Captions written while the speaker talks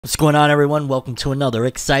What's going on, everyone? Welcome to another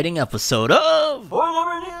exciting episode of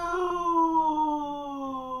FORNEVERNEWS!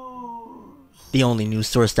 the only news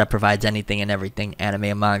source that provides anything and everything anime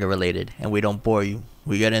and manga related. And we don't bore you.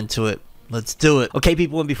 We get into it. Let's do it. Okay,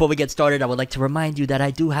 people, and before we get started, I would like to remind you that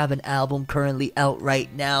I do have an album currently out right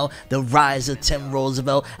now, The Rise of Tim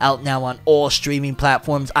Roosevelt, out now on all streaming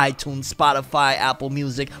platforms, iTunes, Spotify, Apple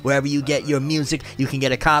Music, wherever you get your music, you can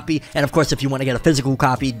get a copy. And of course, if you want to get a physical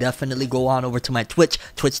copy, definitely go on over to my Twitch,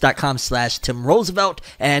 twitch.com/Tim Roosevelt,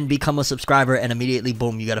 and become a subscriber, and immediately,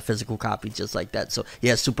 boom, you got a physical copy just like that. So,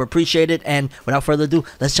 yeah, super appreciate it. And without further ado,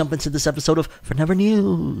 let's jump into this episode of Forever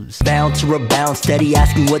News. Bound to rebound, steady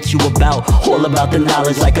asking what you about. All about the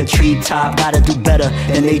knowledge like a treetop. Gotta do better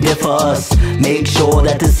than they did for us. Make sure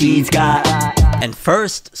that the seeds got. And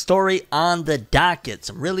first story on the docket,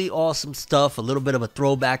 some really awesome stuff, a little bit of a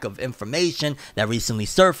throwback of information that recently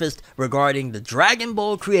surfaced regarding the Dragon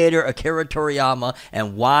Ball creator Akira Toriyama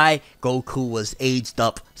and why Goku was aged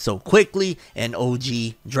up so quickly in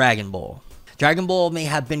OG Dragon Ball. Dragon Ball may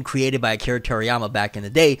have been created by Akira Toriyama back in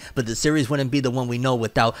the day, but the series wouldn't be the one we know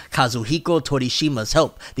without Kazuhiko Torishima's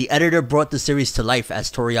help. The editor brought the series to life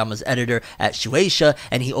as Toriyama's editor at Shueisha,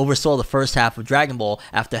 and he oversaw the first half of Dragon Ball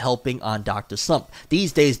after helping on Dr. Slump.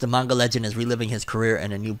 These days, the manga legend is reliving his career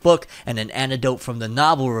in a new book, and an anecdote from the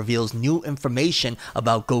novel reveals new information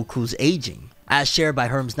about Goku's aging. As shared by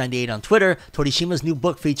Herms98 on Twitter, Torishima's new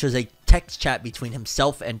book features a text chat between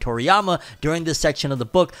himself and Toriyama. During this section of the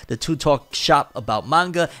book, the two talk shop about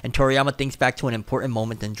manga, and Toriyama thinks back to an important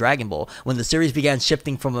moment in Dragon Ball. When the series began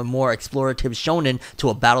shifting from a more explorative shonen to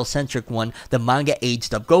a battle-centric one, the manga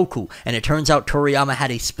aged up Goku, and it turns out Toriyama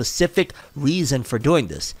had a specific reason for doing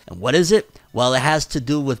this. And what is it? Well, it has to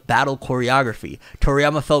do with battle choreography.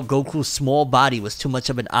 Toriyama felt Goku's small body was too much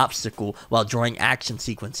of an obstacle while drawing action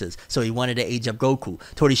sequences, so he wanted to age up Goku.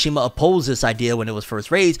 Torishima opposed this idea when it was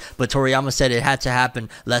first raised, but Toriyama said it had to happen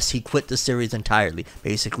lest he quit the series entirely.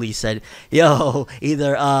 Basically, he said, yo,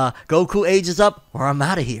 either Goku ages up or I'm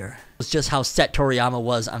out of here. Was just how set Toriyama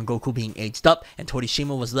was on Goku being aged up, and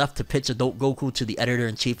Torishima was left to pitch adult Goku to the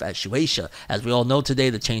editor-in-chief at Shueisha. As we all know today,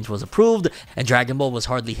 the change was approved, and Dragon Ball was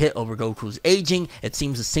hardly hit over Goku's aging. It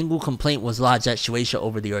seems a single complaint was lodged at Shueisha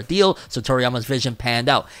over the ordeal, so Toriyama's vision panned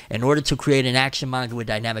out. In order to create an action manga with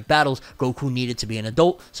dynamic battles, Goku needed to be an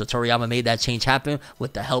adult, so Toriyama made that change happen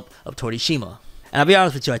with the help of Torishima. And I'll be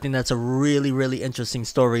honest with you, I think that's a really, really interesting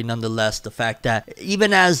story nonetheless. The fact that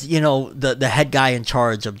even as, you know, the head guy in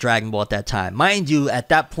charge of Dragon Ball at that time, mind you, at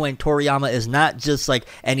that point, Toriyama is not just like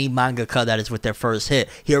any mangaka that is with their first hit.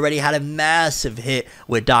 He already had a massive hit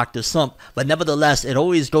with Dr. Slump. But nevertheless, it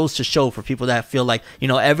always goes to show for people that feel like, you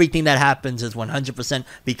know, everything that happens is 100%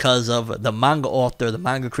 because of the manga author, the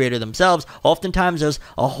manga creator themselves. Oftentimes, there's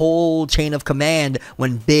a whole chain of command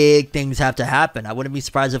when big things have to happen. I wouldn't be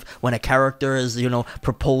surprised if when a character is, you know,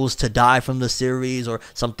 proposed to die from the series or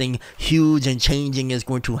something huge and changing is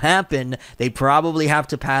going to happen, they probably have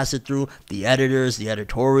to pass it through the editors, the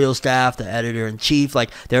editorial staff, the editor-in-chief. Like,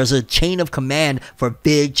 there's a chain of command for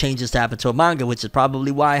big changes to happen to a manga, which is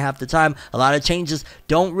probably why half the time a lot of changes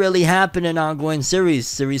don't really happen in ongoing series.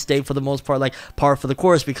 Series stay for the most part like par for the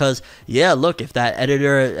course because, yeah, look, if that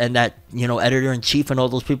editor and that, you know, editor-in-chief and all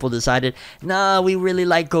those people decided, nah, we really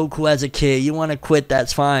like Goku as a kid, you want to quit,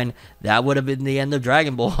 that's fine, that would have been the end of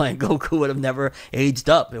Dragon Ball, and Goku would have never aged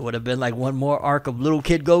up. It would have been like one more arc of little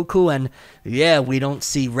kid Goku, and yeah, we don't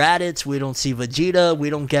see Raditz, we don't see Vegeta, we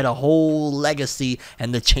don't get a whole legacy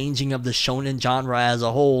and the changing of the shonen genre as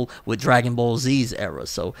a whole with Dragon Ball Z's era.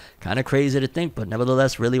 So kind of crazy to think, but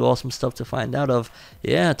nevertheless really awesome stuff to find out of.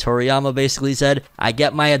 Yeah, Toriyama basically said, I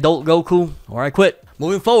get my adult Goku or I quit.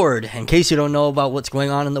 Moving forward, in case you don't know about what's going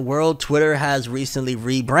on in the world, Twitter has recently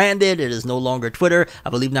rebranded. It is no longer Twitter. I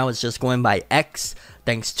believe now it's just going by X,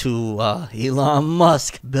 thanks to Elon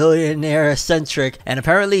Musk, billionaire-centric. And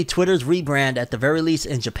apparently Twitter's rebrand, at the very least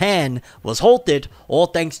in Japan, was halted, all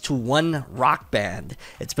thanks to one rock band.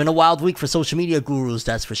 It's been a wild week for social media gurus,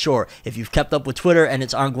 that's for sure. If you've kept up with Twitter and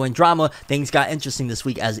its ongoing drama, things got interesting this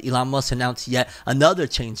week as Elon Musk announced yet another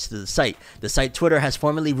change to the site. The site Twitter has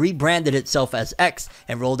formally rebranded itself as X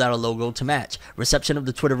and rolled out a logo to match. Reception of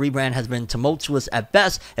the Twitter rebrand has been tumultuous at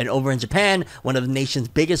best, and over in Japan, one of the nation's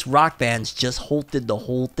biggest rock bands just halted the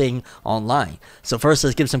whole thing online. So first,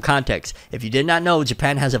 let's give some context. If you did not know,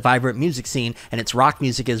 Japan has a vibrant music scene, and its rock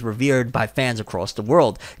music is revered by fans across the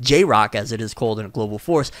world. J-Rock, as it is called in a global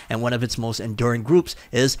force, and one of its most enduring groups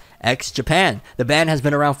is X Japan. The band has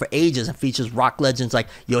been around for ages and features rock legends like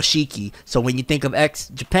Yoshiki. So when you think of X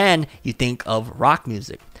Japan, you think of rock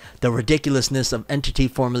music. The ridiculousness of entity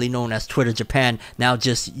formerly known as Twitter Japan now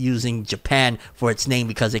just using Japan for its name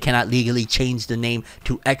because they cannot legally change the name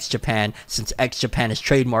to X Japan, since X Japan is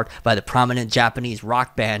trademarked by the prominent Japanese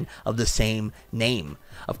rock band of the same name.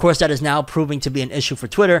 Of course, that is now proving to be an issue for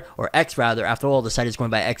Twitter, or X rather. After all, the site is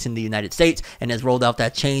going by X in the United States and has rolled out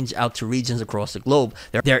that change out to regions across the globe.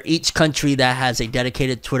 Each country that has a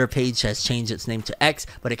dedicated Twitter page has changed its name to X,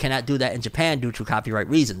 but it cannot do that in Japan due to copyright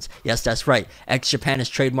reasons. Yes, that's right. X Japan is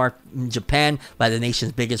trademarked in Japan by the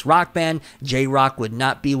nation's biggest rock band. J-Rock would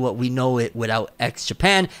not be what we know it without X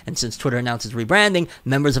Japan, and since Twitter announces rebranding,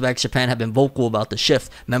 members of X Japan have been vocal about the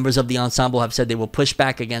shift. Members of the ensemble have said they will push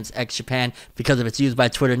back against X Japan because if it's used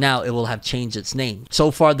by Twitter now, it will have changed its name.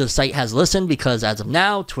 So far, the site has listened because as of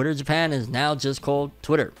now, Twitter Japan is now just called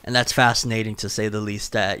Twitter. And that's fascinating to say the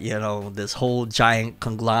least, that, you know, this whole giant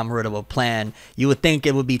conglomerate of a plan, you would think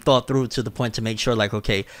it would be thought through to the point to make sure, like,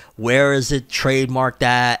 okay, where is it trademarked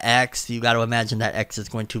at? X. You got to imagine that X is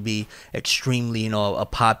going to be extremely, you know, a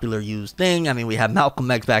popular used thing. I mean, we had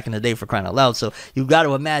Malcolm X back in the day, for crying out loud. So you got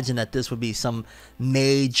to imagine that this would be some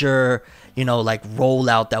major, you know, like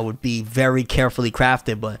rollout that would be very carefully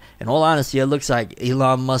crafted. But in all honesty, it looks like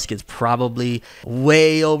Elon Musk is probably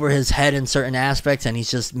way over his head in certain aspects, and he's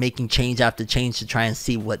just making change after change to try and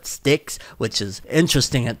see what sticks, which is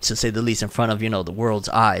interesting to say the least in front of, you know, the world's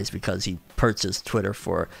eyes, because he purchased Twitter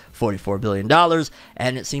for $44 billion,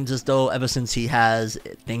 and it seems as though ever since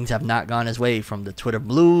things have not gone his way, from the Twitter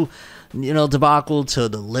Blue, you know, debacle to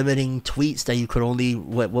the limiting tweets that you could only,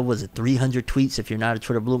 what was it, 300 tweets if you're not a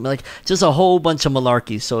Twitter Blue, like just a whole bunch of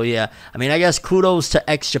malarkey. So yeah, I mean, I guess kudos to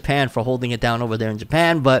X Japan for holding it down over there in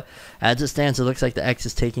Japan, but as it stands, it looks like the X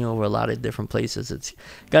is taking over a lot of different places. It's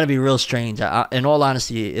gotta be real strange. In all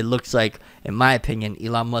honesty, it looks like, in my opinion,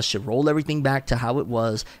 Elon Musk should roll everything back to how it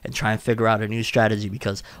was and try and figure out a new strategy,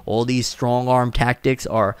 because all these strong arm tactics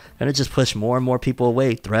are gonna just push more and more people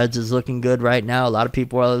away. Threads is looking good right now. A lot of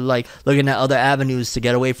people are like looking at other avenues to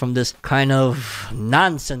get away from this kind of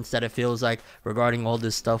nonsense that it feels like regarding all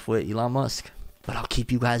this stuff with Elon Musk. But I'll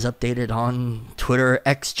keep you guys updated on Twitter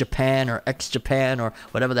X Japan or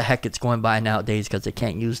whatever the heck it's going by nowadays, because they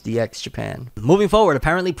can't use the X Japan. Moving forward,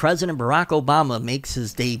 apparently President Barack Obama makes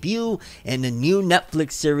his debut in the new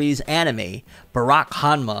Netflix series anime, Barack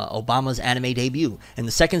Hanma, Obama's anime debut. In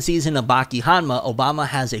the second season of Baki Hanma, Obama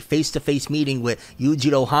has a face-to-face meeting with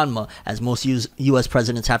Yujiro Hanma, as most U.S.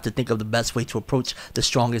 presidents have to think of the best way to approach the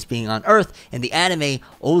strongest being on Earth. In the anime,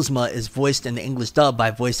 Ozma is voiced in the English dub by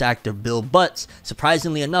voice actor Bill Butts.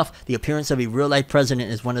 Surprisingly enough, the appearance of a real-life president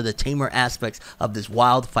is one of the tamer aspects of this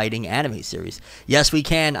wild fighting anime series. Yes, we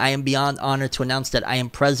can. I am beyond honored to announce that I am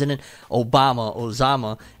President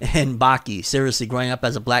Ozama in Baki. Seriously, growing up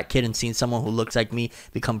as a black kid and seeing someone who looks like me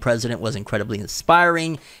become president was incredibly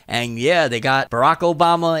inspiring. And yeah, they got Barack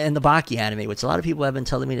Obama in the Baki anime, which a lot of people have been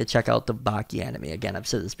telling me to check out the Baki anime. Again, I've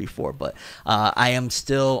said this before, but I am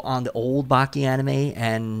still on the old Baki anime,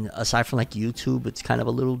 and aside from like YouTube, it's kind of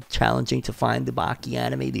a little challenging to find the Baki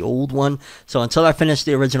anime, the old one. So until I finish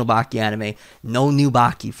the original Baki anime, no new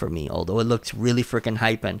Baki for me, although it looks really freaking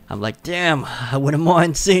hyping. I'm like, damn, I wouldn't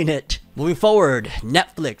mind seeing it. Moving forward,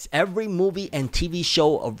 Netflix, every movie and TV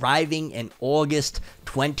show arriving in August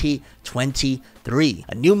 2023.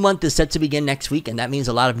 A new month is set to begin next week, and that means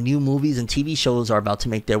a lot of new movies and TV shows are about to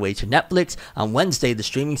make their way to Netflix. On Wednesday, the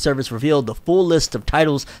streaming service revealed the full list of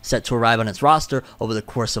titles set to arrive on its roster over the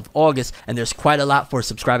course of August, and there's quite a lot for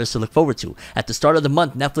subscribers to look forward to. At the start of the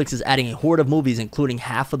month, Netflix is adding a horde of movies, including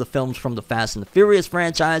half of the films from the Fast and the Furious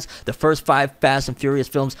franchise. The first 5 Fast and Furious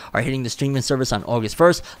films are hitting the streaming service on August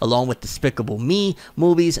 1st, along with Despicable Me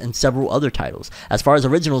movies and several other titles. As far as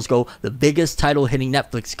originals go, the biggest title hitting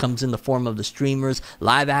Netflix comes in the form of the streamer's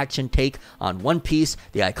live-action take on One Piece,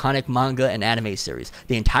 the iconic manga and anime series.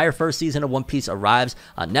 The entire first season of One Piece arrives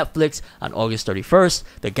on Netflix on August 31st,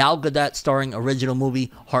 the Gal Gadot starring original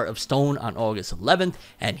movie Heart of Stone on August 11th,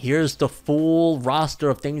 and here's the full roster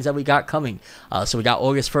of things that we got coming. So we got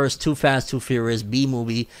August 1st, Too Fast, Too Furious,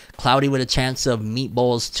 B-Movie, Cloudy with a Chance of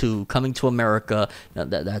Meatballs 2, Coming to America. Now,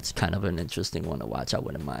 that's kind of an interesting one to watch. I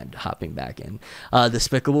wouldn't mind hopping back in.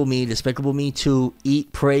 Despicable Me, Despicable Me 2,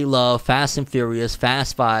 Eat, Pray, Love, Fast and Furious,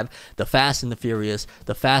 Fast 5, The Fast and the Furious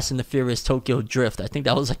Tokyo Drift. I think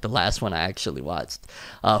that was like the last one I actually watched.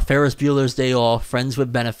 Ferris Bueller's Day Off, Friends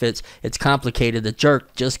with Benefits, It's Complicated, The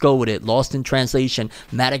Jerk, Just Go With It, Lost in Translation,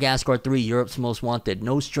 Madagascar 3, Europe's Most Wanted,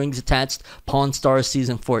 No Strings Attached, Pawn Stars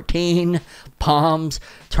Season 14, Palms,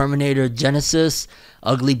 Terminator Genesis,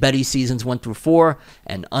 Ugly Betty seasons 1 through 4,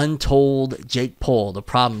 and Untold Jake Paul, the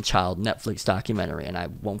Problem Child Netflix documentary. And I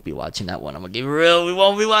won't be watching that one. I'm gonna get real. We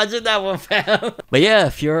won't be watching that one, fam. But yeah,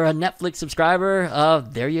 if you're a Netflix subscriber,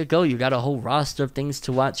 there you go. You got a whole roster of things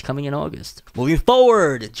to watch coming in August. Moving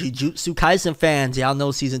forward, Jujutsu Kaisen fans, y'all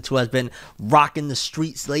know season 2 has been rocking the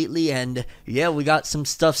streets lately, and yeah, we got some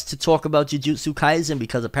stuff to talk about Jujutsu Kaisen,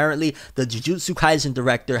 because apparently the Jujutsu Kaisen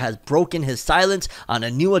director has broken his silence on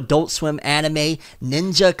a new Adult Swim anime,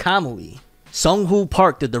 Ninja Kamuy. Sung-Woo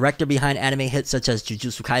Park, the director behind anime hits such as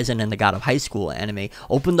Jujutsu Kaisen and The God of High School anime,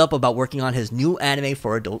 opened up about working on his new anime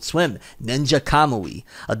for Adult Swim, Ninja Kamuy.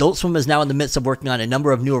 Adult Swim is now in the midst of working on a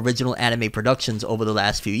number of new original anime productions over the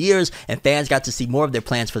last few years, and fans got to see more of their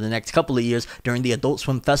plans for the next couple of years during the Adult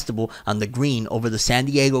Swim Festival on the Green over the San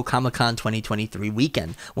Diego Comic-Con 2023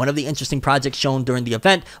 weekend. One of the interesting projects shown during the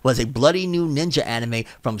event was a bloody new ninja anime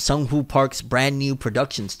from Sung-Woo Park's brand new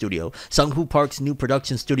production studio. Sung-Woo Park's new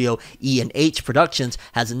production studio, E&H Productions,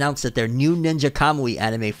 has announced that their new Ninja Kamuy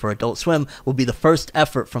anime for Adult Swim will be the first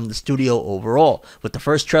effort from the studio overall. With the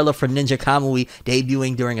first trailer for Ninja Kamuy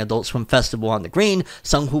debuting during Adult Swim Festival on the Green,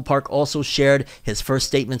 Sung-Woo Park also shared his first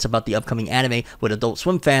statements about the upcoming anime with Adult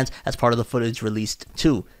Swim fans as part of the footage released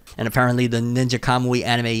too. And apparently the Ninja Kamuy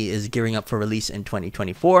anime is gearing up for release in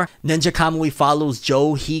 2024. Ninja Kamuy follows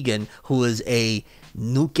Joe Higan, who is a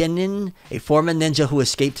Nukenin, a former ninja who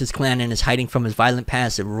escaped his clan and is hiding from his violent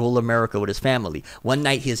past in rural America with his family. One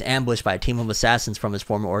night he is ambushed by a team of assassins from his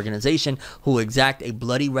former organization who exact a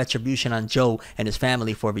bloody retribution on Joe and his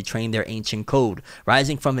family for betraying their ancient code.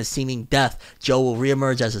 Rising from his seeming death, Joe will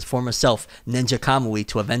reemerge as his former self, Ninja Kamuy,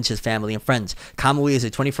 to avenge his family and friends. Kamuy is a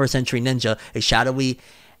 21st century ninja, a shadowy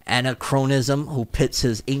anachronism who pits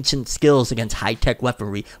his ancient skills against high-tech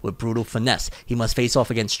weaponry with brutal finesse. He must face off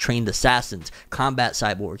against trained assassins, combat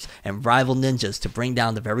cyborgs, and rival ninjas to bring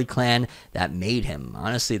down the very clan that made him.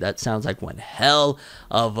 Honestly, that sounds like one hell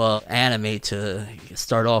of a anime to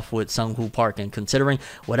start off with Sung-Woo Park, and considering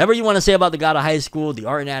whatever you want to say about the God of High School, the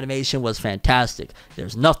art and animation was fantastic.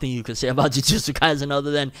 There's nothing you can say about Jujutsu Kaisen other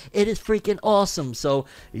than it is freaking awesome. So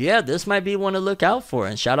yeah, this might be one to look out for,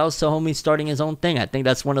 and shout out to homie starting his own thing. I think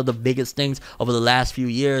that's one of the biggest things over the last few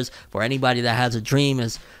years for anybody that has a dream,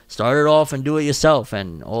 is start it off and do it yourself,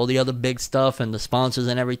 and all the other big stuff and the sponsors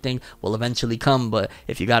and everything will eventually come. But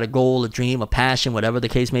if you got a goal, a dream, a passion, whatever the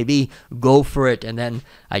case may be, go for it, and then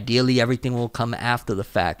ideally everything will come after the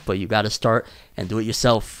fact. But you got to start and do it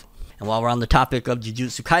yourself. And while we're on the topic of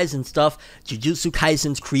Jujutsu Kaisen stuff, Jujutsu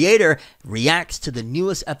Kaisen's creator reacts to the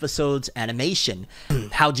newest episode's animation.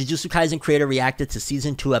 How Jujutsu Kaisen creator reacted to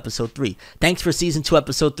Season 2, Episode 3. Thanks for Season 2,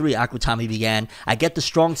 Episode 3, Akutami began. I get the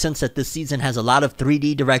strong sense that this season has a lot of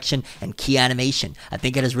 3D direction and key animation. I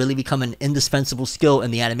think it has really become an indispensable skill in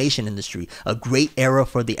the animation industry, a great era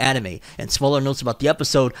for the anime. And smaller notes about the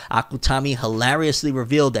episode, Akutami hilariously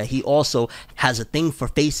revealed that he also has a thing for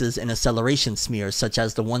faces and acceleration smears, such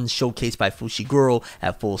as the ones showcased by Fushiguro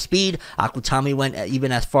at full speed. Akutami went even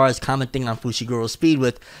as far as commenting on Fushiguro's speed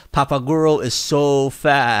with, "Papaguro is so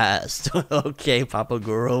fast." Okay,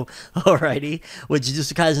 Papaguro. Alrighty. With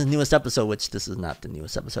Jujutsu Kaisen's newest episode, which this is not the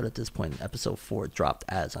newest episode at this point, episode 4 dropped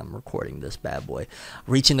as I'm recording this bad boy.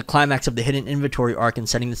 Reaching the climax of the hidden inventory arc and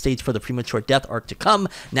setting the stage for the premature death arc to come,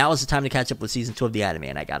 now is the time to catch up with Season 2 of the anime,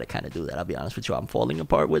 and I gotta kind of do that. I'll be honest with you, I'm falling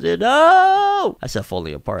apart with it. Oh! I said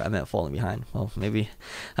falling apart, I meant falling behind. Well, maybe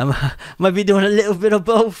might be doing a little bit of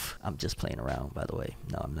both. I'm just playing around, by the way.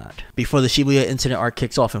 No, I'm not. Before the Shibuya incident arc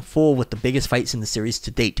kicks off in full with the biggest fights in the series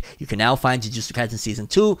to date, you can now find Jujutsu Kaisen Season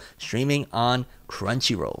 2 streaming on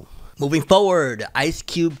Crunchyroll. Moving forward, Ice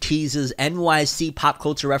Cube teases NYC pop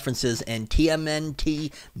culture references in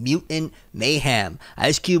TMNT Mutant Mayhem.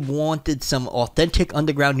 Ice Cube wanted some authentic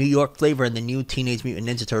underground New York flavor in the new Teenage Mutant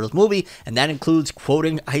Ninja Turtles movie, and that includes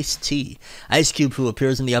quoting Ice-T. Ice Cube, who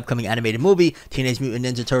appears in the upcoming animated movie Teenage Mutant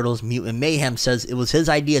Ninja Turtles Mutant Mayhem, says it was his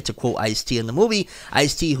idea to quote Ice-T in the movie.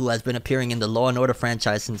 Ice-T, who has been appearing in the Law & Order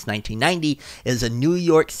franchise since 1990, is a New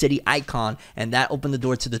York City icon, and that opened the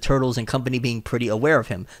door to the Turtles and company being pretty aware of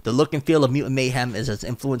him. The look and feel of Mutant Mayhem is as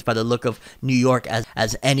influenced by the look of New York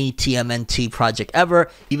as any TMNT project ever,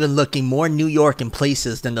 even looking more New York in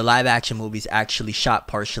places than the live action movies actually shot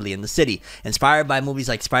partially in the city. Inspired by movies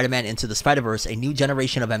like Spider-Man Into the Spider-Verse, a new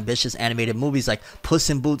generation of ambitious animated movies like Puss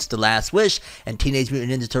in Boots: The Last Wish and Teenage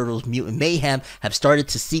Mutant Ninja Turtles Mutant Mayhem have started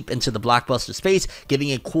to seep into the blockbuster space,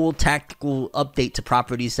 giving a cool tactical update to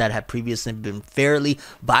properties that had previously been fairly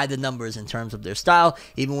by the numbers in terms of their style,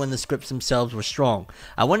 even when the scripts themselves were strong.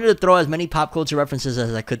 I wanted to throw as many pop culture references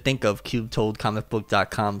as I could think of, Cube told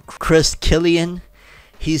comicbook.com Chris Killian.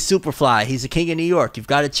 He's Superfly. He's the king of New York. You've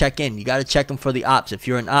got to check in. You got to check him for the ops. If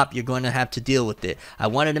you're an op, you're going to have to deal with it. I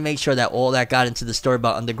wanted to make sure that all that got into the story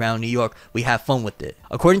about underground New York, we have fun with it.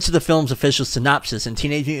 According to the film's official synopsis, in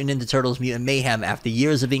Teenage Mutant Ninja Turtles Mutant Mayhem, after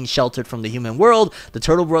years of being sheltered from the human world, the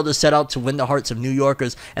Turtle Brothers set out to win the hearts of New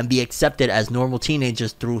Yorkers and be accepted as normal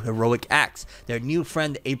teenagers through heroic acts. Their new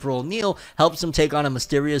friend, April O'Neil, helps them take on a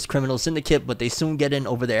mysterious criminal syndicate, but they soon get in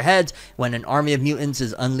over their heads when an army of mutants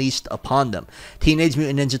is unleashed upon them. Teenage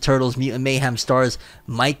Mutant Ninja Turtles Mutant Mayhem stars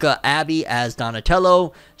Micah Abbey as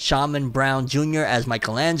Donatello, Shaman Brown Jr. as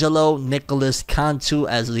Michelangelo, Nicholas Cantu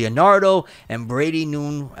as Leonardo, and Brady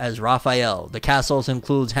Noon as Raphael. The cast also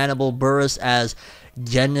includes Hannibal Buress as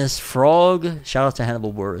Genus Frog. Shout out to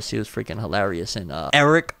Hannibal Buress. He was freaking hilarious in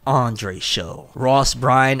Eric Andre Show. Ross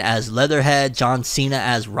Bryan as Leatherhead, John Cena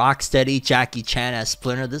as Rocksteady, Jackie Chan as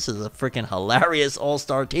Splinter. This is a freaking hilarious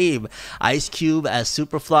all-star team. Ice Cube as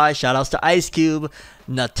Superfly. Shout outs to Ice Cube.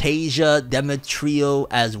 Natasha Demetrio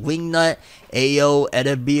as Wingnut, Ayo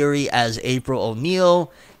Edebiri as April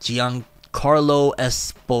O'Neil, Giancarlo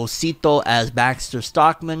Esposito as Baxter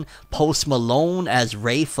Stockman, Post Malone as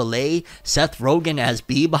Ray Fillet, Seth Rogen as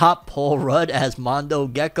Bebop, Paul Rudd as Mondo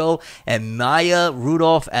Gecko, and Maya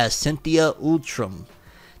Rudolph as Cynthia Outram.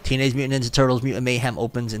 Teenage Mutant Ninja Turtles Mutant Mayhem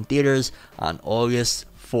opens in theaters on August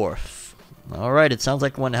 4th. Alright, it sounds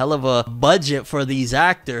like one hell of a budget for these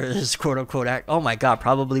actors, quote-unquote oh my god,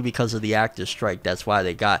 probably because of the actor strike. That's why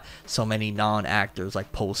they got so many non-actors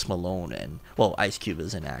like Post Malone and, well, Ice Cube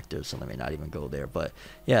is an actor, so let me not even go there. But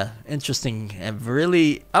yeah, interesting and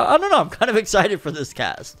really, I don't know, I'm kind of excited for this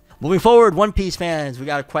cast. Moving forward, One Piece fans, we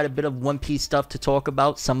got quite a bit of One Piece stuff to talk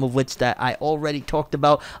about, some of which that I already talked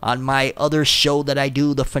about on my other show that I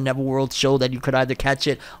do, the FORNEVERWORLD show, that you could either catch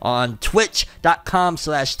it on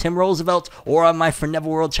twitch.com/Tim Roosevelt or on my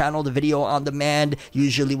FORNEVERWORLD channel. The video on demand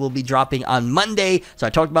usually will be dropping on Monday. So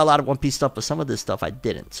I talked about a lot of One Piece stuff, but some of this stuff I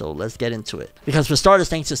didn't. So let's get into it. Because for starters,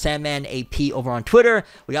 thanks to Sandman AP over on Twitter,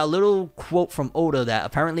 we got a little quote from Oda that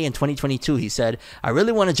apparently in 2022 he said, "I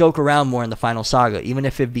really want to joke around more in the final saga, even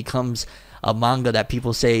if it becomes a manga that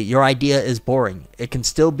people say, your idea is boring. It can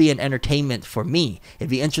still be an entertainment for me. It'd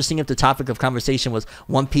be interesting if the topic of conversation was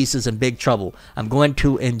One Piece is in big trouble. I'm going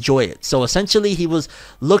to enjoy it." So essentially he was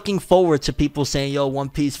looking forward to people saying, yo, One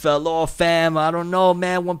Piece fell off, fam. I don't know,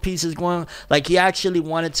 man. One Piece is going, like, he actually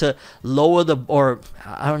wanted to lower the, or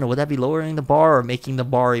I don't know, would that be lowering the bar or making the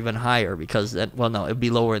bar even higher? Because that, well, no, it'd be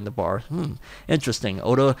lowering the bar. Interesting.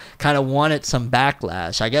 Oda kind of wanted some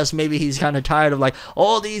backlash. I guess maybe he's kind of tired of like,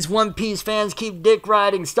 all these One Piece fans keep dick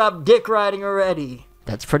riding. Stop dick riding already.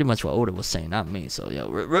 That's pretty much what Oda was saying, not me. So, yo,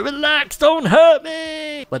 relax, don't hurt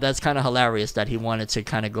me. But that's kind of hilarious that he wanted to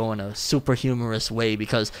kind of go in a super humorous way,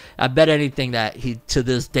 because I bet anything that he, to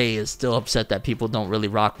this day, is still upset that people don't really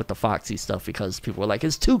rock with the Foxy stuff, because people were like,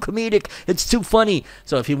 it's too comedic, it's too funny.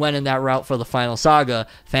 So if he went in that route for the final saga,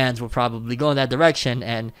 fans would probably go in that direction,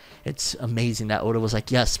 and it's amazing that Oda was like,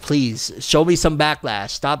 yes, please, show me some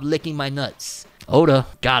backlash. Stop licking my nuts. Oda,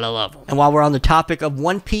 gotta love him. And while we're on the topic of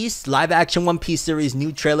One Piece, live action One Piece series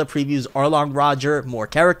new trailer previews Arlong Roger, more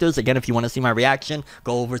characters. Again, if you want to see my reaction,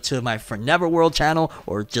 go over to my FORNEVERWORLD channel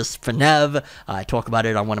or just FORNEV. I talk about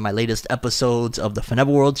it on one of my latest episodes of the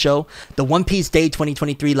FORNEVERWORLD show. The One Piece Day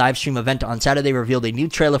 2023 live stream event on Saturday revealed a new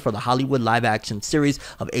trailer for the Hollywood live action series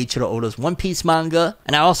of Eiichiro Oda's One Piece manga.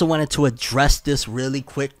 And I also wanted to address this really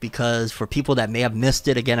quick, because for people that may have missed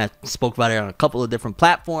it, again, I spoke about it on a couple of different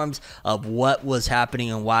platforms of what was happening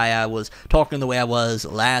and why I was talking the way I was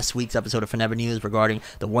last week's episode of FORNEVERNEWS regarding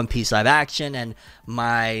the One Piece live action, and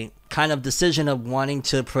my kind of decision of wanting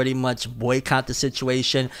to pretty much boycott the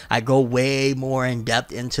situation. I go way more in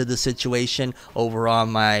depth into the situation over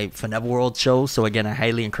on my FORNEVERWORLD show. So again, I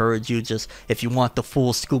highly encourage you, just if you want the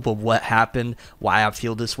full scoop of what happened, why I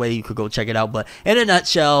feel this way, you could go check it out. But in a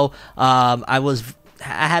nutshell, I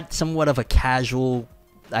had somewhat of a casual,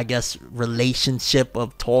 I guess, relationship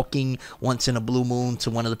of talking once in a blue moon to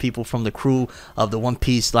one of the people from the crew of the One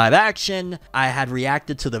Piece live action. I had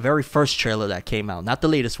reacted to the very first trailer that came out, not the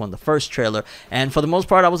latest one, the first trailer, and for the most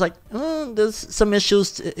part I was like, there's some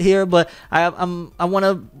issues here, but I want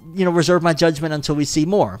to, you know, reserve my judgment until we see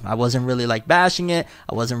more. I wasn't really like bashing it,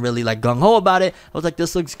 I wasn't really like gung-ho about it. I was like,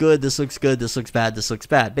 this looks good, this looks good, this looks bad, this looks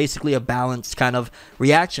bad. Basically a balanced kind of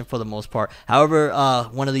reaction for the most part. However,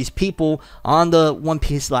 one of these people on the One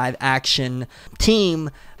Piece live action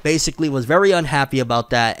team basically was very unhappy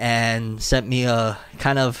about that and sent me a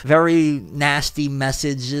kind of very nasty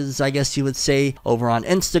messages, I guess you would say, over on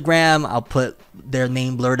Instagram. I'll put their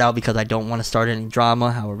name blurred out because I don't want to start any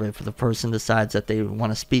drama. However, if the person decides that they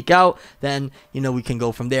want to speak out, then, you know, we can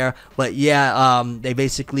go from there. But yeah, they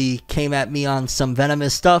basically came at me on some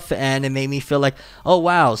venomous stuff, and it made me feel like, oh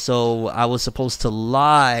wow, so I was supposed to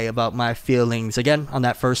lie about my feelings again on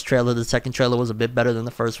that first trailer. The second trailer was a bit better than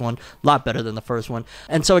the first one, a lot better than the first one,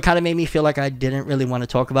 and so it kind of made me feel like I didn't really want to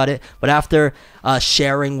talk about it. But after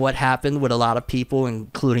sharing what happened with a lot of people,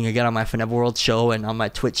 including again on my FORNEVER World show and on my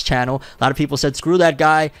Twitch channel, a lot of people said screw that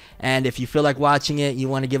guy, and if you feel like watching it, you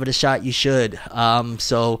want to give it a shot, you should.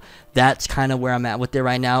 So that's kind of where I'm at with it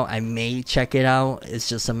right now. I may check it out. It's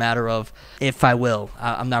just a matter of if I will.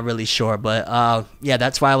 I'm not really sure, but yeah,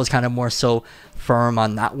 that's why I was kind of more so firm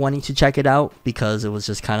on not wanting to check it out, because it was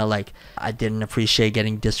just kind of like I didn't appreciate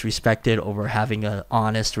getting disrespected over having an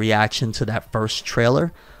honest reaction to that first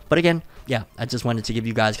trailer. But again, yeah, I just wanted to give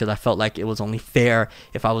you guys, because I felt like it was only fair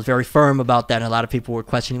if I was very firm about that. And a lot of people were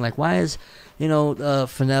questioning, like, why is, you know,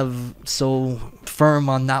 FORNEV so firm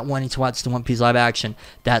on not wanting to watch the One Piece live action?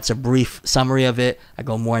 That's a brief summary of it. I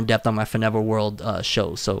go more in depth on my FORNEVER World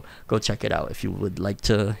show, so go check it out if you would like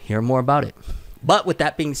to hear more about it. But with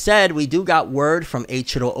that being said, we do got word from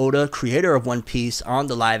Eiichiro Oda, creator of One Piece, on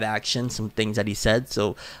the live action, some things that he said.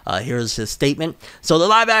 So here's his statement. So the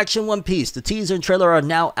live action One Piece, the teaser and trailer are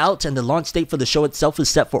now out, and the launch date for the show itself is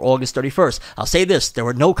set for August 31st. I'll say this, there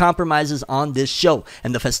were no compromises on this show,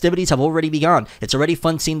 and the festivities have already begun. It's already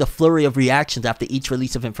fun seeing the flurry of reactions after each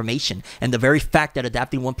release of information, and the very fact that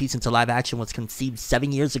adapting One Piece into live action was conceived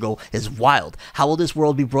 7 years ago is wild. How will this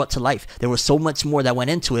world be brought to life? There was so much more that went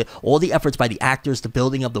into it, all the efforts by the actors, the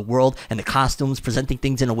building of the world, and the costumes, presenting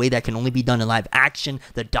things in a way that can only be done in live action,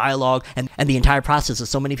 the dialogue, and the entire process of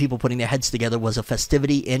so many people putting their heads together was a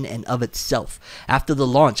festivity in and of itself. After the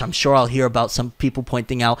launch, I'm sure I'll hear about some people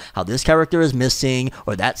pointing out how this character is missing,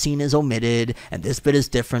 or that scene is omitted, and this bit is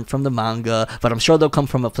different from the manga, but I'm sure they'll come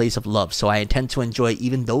from a place of love, so I intend to enjoy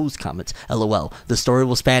even those comments. LOL. The story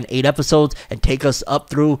will span 8 episodes and take us up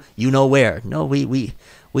through you know where. No,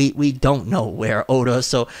 we don't know where, Oda.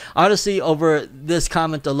 So honestly, over this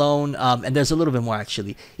comment alone, and there's a little bit more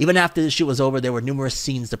actually, even after the shoot was over, there were numerous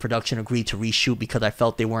scenes the production agreed to reshoot because I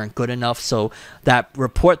felt they weren't good enough. So that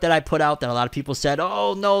report that I put out that a lot of people said,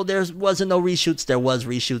 oh no, there wasn't no reshoots, there was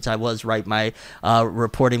reshoots. I was right. My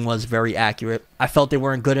reporting was very accurate. I felt they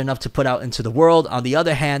weren't good enough to put out into the world. On the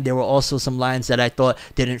other hand, there were also some lines that I thought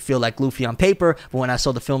didn't feel like Luffy on paper, but when I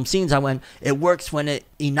saw the film scenes, I went, it works when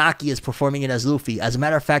Inaki is performing it as Luffy. As a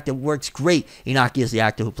matter of fact, it works great. Inaki is the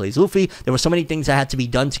actor who plays Luffy. There were so many things that had to be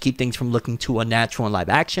done to keep things from looking too unnatural in live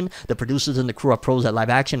action. The producers and the crew are pros at live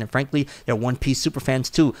action, and frankly, they're One Piece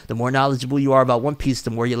superfans too. The more knowledgeable you are about One Piece, the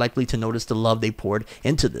more you're likely to notice the love they poured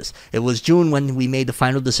into this. It was June when we made the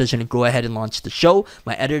final decision to go ahead and launch the show.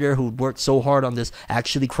 My editor, who worked so hard on this,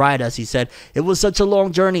 actually cried as he said, it was such a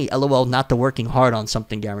long journey. LOL, not the working hard on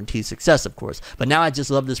something guarantees success, of course. But now I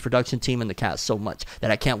just love this production team and the cast so much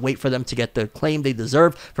that I can't wait for them to get the acclaim they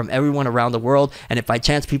deserve from everyone around the world, and if by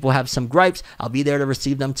chance people have some gripes, I'll be there to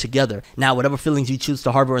receive them together. Now, whatever feelings you choose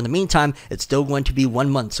to harbor in the meantime, it's still going to be 1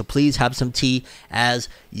 month, so please have some tea as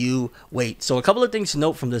you wait. So a couple of things to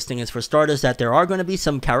note from this thing is, for starters, that there are going to be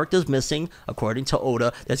some characters missing, according to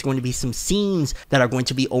Oda. There's going to be some scenes that are going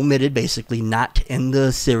to be omitted, basically not in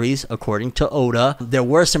the series, according to Oda. There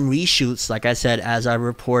were some reshoots, like I said, as I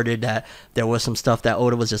reported, that there was some stuff that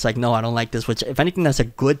Oda was just like, no, I don't like this, which, if anything, that's a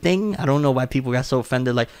good thing. I don't know why people got so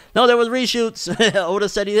offended, like, no, there was reshoots. Oda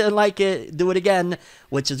said he didn't like it, do it again,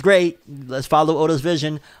 which is great. Let's follow Oda's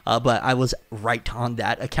vision. But I was right on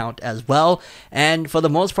that account as well. And for the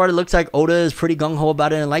most part, it looks like Oda is pretty gung-ho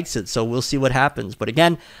about it and likes it. So we'll see what happens. But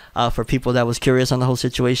again, for people that was curious on the whole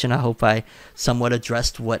situation, I hope I somewhat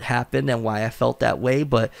addressed what happened and why I felt that way.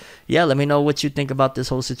 But yeah, let me know what you think about this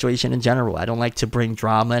whole situation in general. I don't like to bring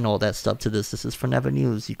drama and all that stuff to this. This is FORNEVER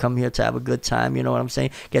News. You come here to have a good time, you know what I'm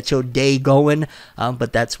saying? Get your day going.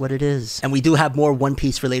 But that's what it is. And we do have more One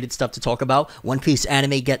Piece related stuff to talk about. One Piece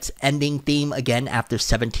anime gets ending theme again after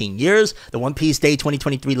 17 years. The One Piece Day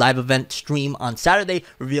 2023 live event stream on Saturday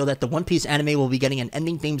revealed that the One Piece anime will be getting an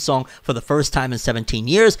ending theme song for the first time in 17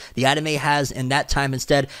 years. The anime has, in that time,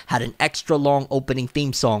 instead had an extra long opening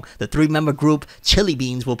theme song. The 3-member group Chili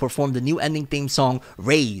Beans will perform the new ending theme song,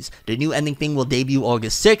 Raise. The new ending theme will debut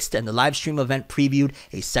August 6th, and the live stream event previewed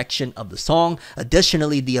a section of the song.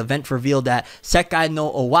 Additionally, the event revealed that Sekai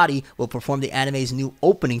no Owari will perform the anime's new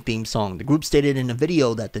opening theme song. The group stated in a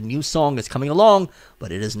video that the new song is coming along,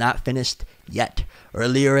 but it is not finished yet.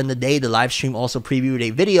 Earlier in the day, the live stream also previewed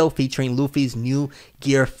a video featuring Luffy's new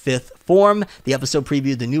Gear 5th form. The episode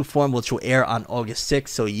previewed the new form, which will air on August 6th.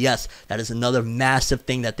 So yes, that is another massive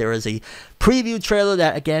thing, that there is a preview trailer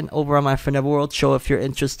that, again, over on my Forever World show, if you're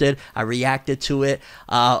interested, I reacted to it,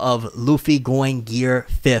 of Luffy going Gear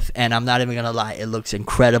 5th, and I'm not even gonna lie, it looks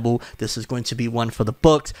incredible. This is going to be one for the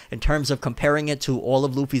books. In terms of comparing it to all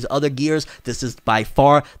of Luffy's other gears, this is by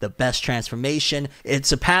far the best transformation. It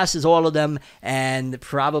surpasses all of them, and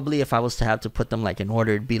probably if I was to have to put them like in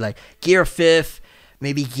order, it'd be like Gear 5th,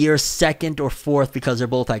 maybe Gear 2nd or 4th, because they're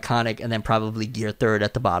both iconic, and then probably Gear 3rd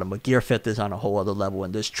at the bottom. But Gear 5th is on a whole other level,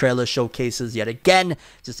 and this trailer showcases yet again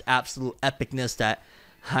just absolute epicness that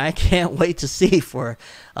I can't wait to see for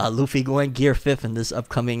Luffy going Gear 5th in this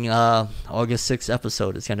upcoming August 6th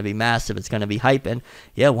episode. It's going to be massive. It's going to be hype. And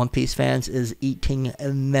yeah, One Piece fans is eating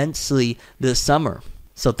immensely this summer.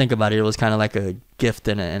 So think about it. It was kind of like a gift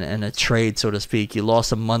and a trade, so to speak. You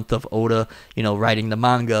lost a month of Oda, writing the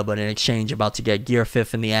manga, but in exchange, you're about to get Gear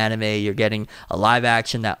 5th in the anime. You're getting a live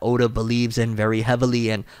action that Oda believes in very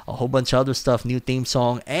heavily, and a whole bunch of other stuff, new theme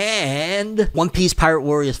song, and One Piece Pirate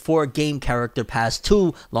Warriors 4 Game Character Pass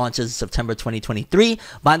 2 launches in September 2023.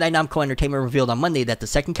 Bandai Namco Entertainment revealed on Monday that the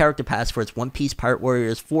second character pass for its One Piece Pirate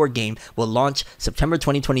Warriors 4 game will launch September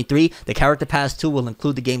 2023. The Character Pass 2 will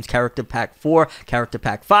include the game's Character Pack 4, Character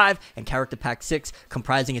Pack 5, and Character Pack 6,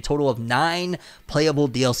 comprising a total of 9 playable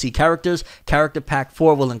DLC characters. Character Pack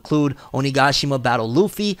 4 will include Onigashima Battle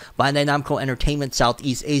Luffy. Bandai Namco Entertainment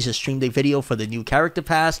Southeast Asia streamed a video for the new Character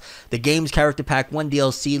Pass. The game's Character Pack 1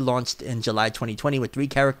 DLC launched in July 2020 with 3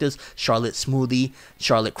 characters, Charlotte Smoothie,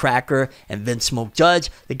 Charlotte Cracker, and Vince Smoke Judge.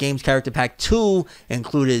 The game's Character Pack 2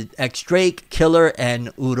 included X Drake, Killer,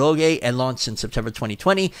 and Uroge, and launched in September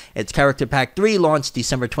 2020. Its Character Pack 3 launched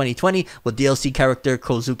December 2020 with DLC character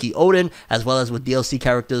Kozuki Oden, as well as with DLC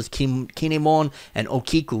characters Kinemon and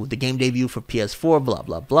Okiku. The game debut for PS4, blah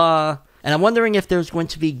blah blah. And I'm wondering if there's going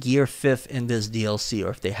to be Gear 5th in this DLC, or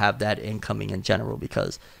if they have that incoming in general,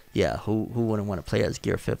 because yeah, who wouldn't want to play as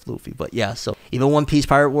Gear 5th Luffy? But yeah, so even One Piece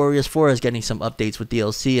Pirate Warriors 4 is getting some updates with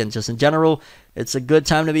DLC, and just in general, it's a good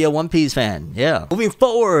time to be a One Piece fan. Yeah. Moving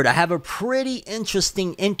forward, I have a pretty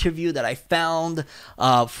interesting interview that I found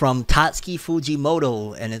from Tatsuki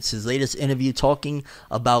Fujimoto, and it's his latest interview talking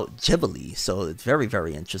about Ghibli. So it's very,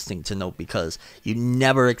 very interesting to note, because you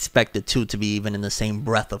never expect the two to be even in the same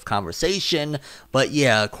breath of conversation. But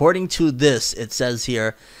yeah, according to this, it says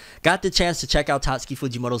here, got the chance to check out Tatsuki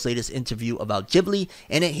Fujimoto's latest interview about Ghibli.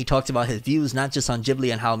 In it, he talked about his views not just on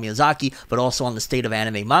Ghibli and Hayao Miyazaki, but also on the state of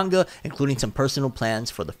anime manga, including some personal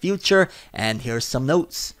plans for the future. And here's some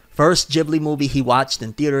notes. First Ghibli movie he watched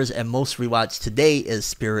in theaters and most rewatched today is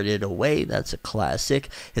Spirited Away. That's a classic.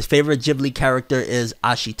 His favorite Ghibli character is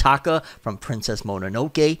Ashitaka from Princess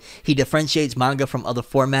Mononoke. He differentiates manga from other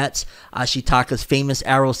formats. Ashitaka's famous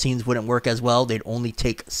arrow scenes wouldn't work as well. They'd only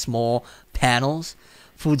take small panels.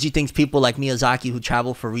 Fuji thinks people like Miyazaki who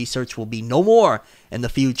travel for research will be no more in the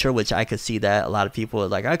future, which I could see that. A lot of people are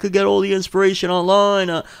like, I could get all the inspiration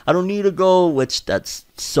online. I don't need to go, which that's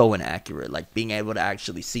so inaccurate. Like, being able to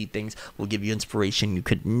actually see things will give you inspiration you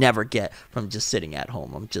could never get from just sitting at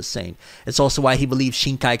home. I'm just saying. It's also why he believes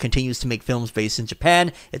Shinkai continues to make films based in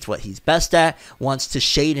Japan. It's what he's best at. Wants to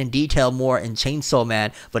shade and detail more in Chainsaw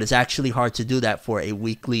Man, but it's actually hard to do that for a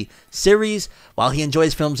weekly series. While he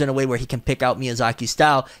enjoys films in a way where he can pick out Miyazaki's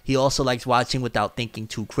style, he also likes watching without thinking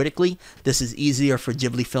too critically. This is easier for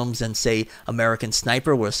Ghibli films than, say, American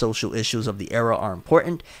Sniper, where social issues of the era are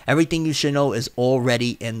important. Everything you should know is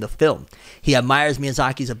already in the film. He admires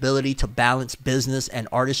Miyazaki's ability to balance business and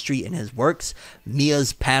artistry in his works.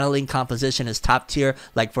 Miya's paneling composition is top tier,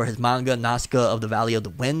 like for his manga Nazca of the Valley of the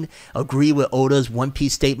Wind. Agree with Oda's One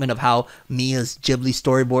Piece statement of how Miya's Ghibli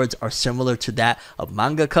storyboards are similar to that of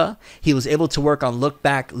mangaka. He was able to work on Look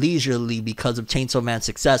Back leisurely because of Chainsaw Man's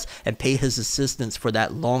success and pay his assistants for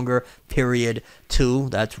that longer period too.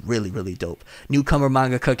 That's really, really dope. Newcomer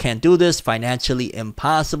mangaka can't do this, financially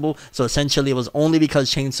impossible. So essentially it was only because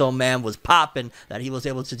Chainsaw Man was popping that he was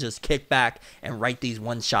able to just kick back and write these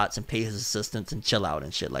one shots and pay his assistants and chill out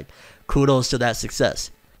and shit. Like, kudos to that success.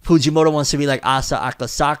 Fujimoto wants to be like Asa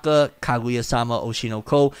Akasaka, Kaguya-sama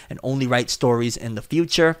Oshinoko, and only write stories in the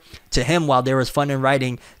future. To him, while there is fun in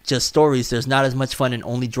writing just stories, there's not as much fun in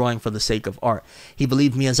only drawing for the sake of art. He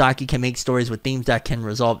believes Miyazaki can make stories with themes that can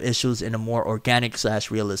resolve issues in a more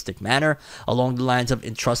organic/realistic manner, along the lines of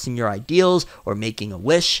entrusting your ideals or making a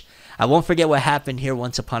wish. I won't forget what happened here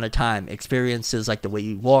once upon a time. Experiences like the way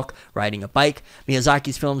you walk, riding a bike.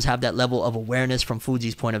 Miyazaki's films have that level of awareness from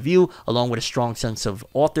Fuji's point of view, along with a strong sense of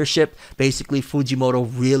authorship. Basically, Fujimoto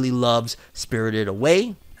really loves Spirited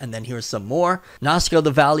Away. And then here's some more. Nausicaa,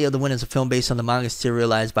 the Valley of the Wind is a film based on the manga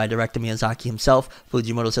serialized by director Miyazaki himself.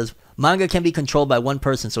 Fujimoto says, manga can be controlled by one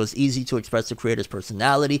person, so it's easy to express the creator's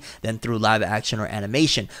personality than through live action or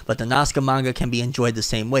animation. But the Nausicaa manga can be enjoyed the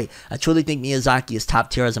same way. I truly think Miyazaki is top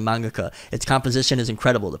tier as a mangaka. Its composition is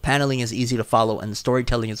incredible. The paneling is easy to follow, and the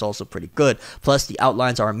storytelling is also pretty good. Plus, the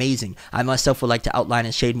outlines are amazing. I myself would like to outline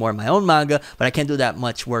and shade more in my own manga, but I can't do that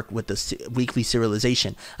much work with the weekly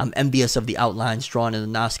serialization. I'm envious of the outlines drawn in the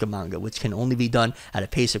Nausicaa manga, which can only be done at a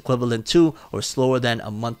pace equivalent to or slower than a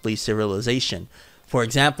monthly serialization. For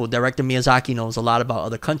example, director Miyazaki knows a lot about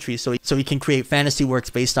other countries, so he can create fantasy works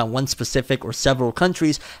based on one specific or several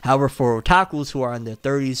countries. However, for otakus who are in their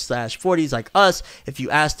 30s/40s like us, if you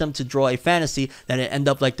ask them to draw a fantasy, then it end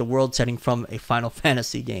up like the world setting from a Final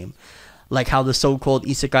Fantasy game. Like how the so-called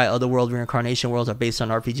isekai otherworld reincarnation worlds are based on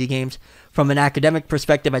RPG games. From an academic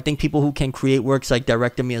perspective, I think people who can create works like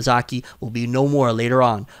director Miyazaki will be no more later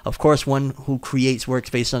on. Of course, one who creates works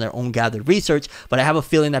based on their own gathered research, but I have a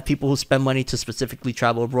feeling that people who spend money to specifically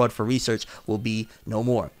travel abroad for research will be no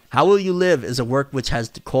more. How Will You Live is a work which has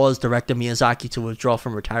caused director Miyazaki to withdraw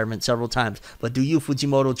from retirement several times. But do you,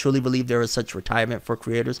 Fujimoto, truly believe there is such retirement for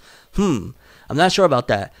creators? I'm not sure about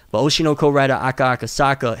that. But Oshino co-writer Aka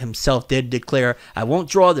Akasaka himself did declare, I won't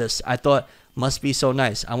draw this. I thought, must be so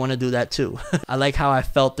nice. I want to do that too. I like how I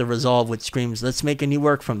felt the resolve which screams, let's make a new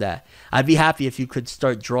work from that. I'd be happy if you could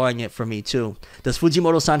start drawing it for me too. Does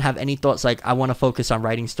Fujimoto-san have any thoughts like, I want to focus on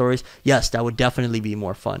writing stories? Yes, that would definitely be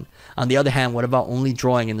more fun. On the other hand, what about only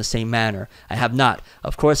drawing in the same manner? I have not.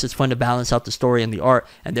 Of course, it's fun to balance out the story and the art,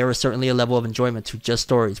 and there is certainly a level of enjoyment to just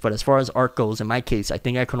stories. But as far as art goes, in my case, I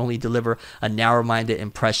think I can only deliver a narrow-minded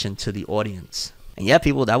impression to the audience. And yeah,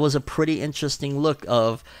 people, that was a pretty interesting look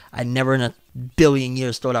of, I never in a billion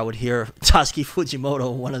years thought I would hear Tatsuki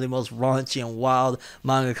Fujimoto, one of the most raunchy and wild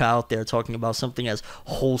mangaka out there, talking about something as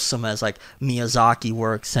wholesome as like Miyazaki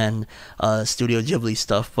works and Studio Ghibli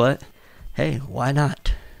stuff. But hey, why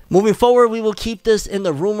not? Moving forward, we will keep this in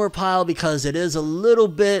the rumor pile because it is a little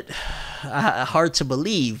bit hard to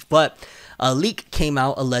believe, but a leak came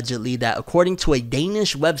out allegedly that according to a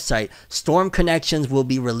Danish website, Storm Connections will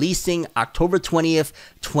be releasing October 20th,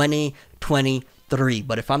 2023.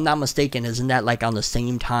 But if I'm not mistaken, isn't that like on the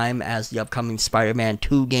same time as the upcoming Spider-Man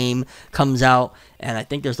 2 game comes out? And I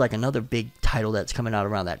think there's like another big title that's coming out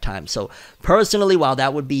around that time. So personally, while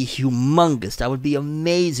that would be humongous, that would be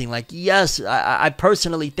amazing. Like, yes, I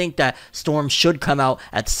personally think that Storm should come out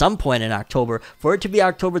at some point in October. For it to be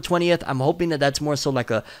October 20th, I'm hoping that that's more so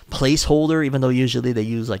like a placeholder, even though usually they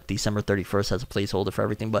use like December 31st as a placeholder for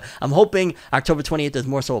everything. But I'm hoping October 20th is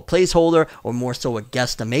more so a placeholder or more so a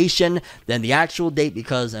guesstimation than the actual date,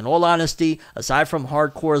 because in all honesty, aside from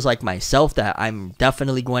hardcores like myself that I'm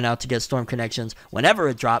definitely going out to get Storm Connections whenever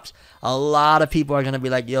it drops, a lot of people are going to be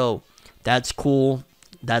like, yo, that's cool,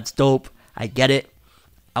 that's dope, I get it,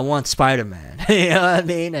 I want Spider-Man. You know what I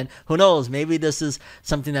mean? And who knows, maybe this is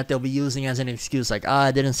something that they'll be using as an excuse, like,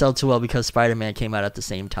 it didn't sell too well because Spider-Man came out at the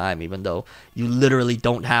same time, even though you literally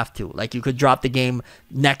don't have to. Like, you could drop the game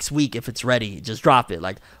next week if it's ready. Just drop it.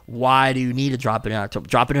 Like, why do you need to drop it in October?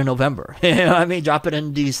 Drop it in November. You know what I mean? Drop it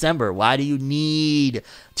in December. Why do you need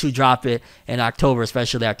to drop it in October,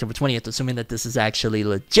 especially October 20th, assuming that this is actually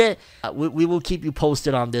legit? We will keep you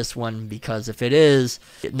posted on this one, because if it is,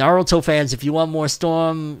 Naruto fans, if you want more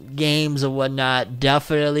Storm games or whatnot,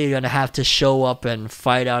 definitely you're gonna have to show up and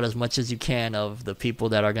fight out as much as you can of the people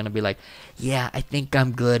that are gonna be like, yeah, I think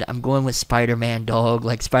I'm good, I'm going with Spider-Man, dog.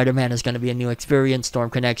 Like, Spider-Man is gonna be a new experience. Storm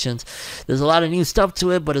Connections, there's a lot of new stuff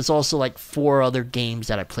to it, but it's also like 4 other games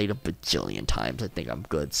that I played a bajillion times. I think I'm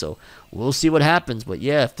good, so we'll see what happens. But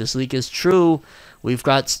yeah, if this leak is true, we've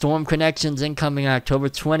got Storm Connections incoming October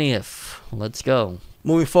 20th. Let's go.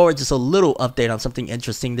 Moving forward, just a little update on something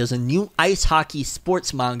interesting. There's a new ice hockey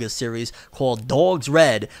sports manga series called Dogs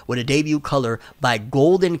Red with a debut color by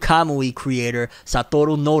Golden Kamuy creator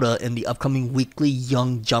Satoru Noda in the upcoming weekly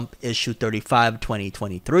Young Jump issue 35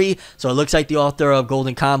 2023. So it looks like the author of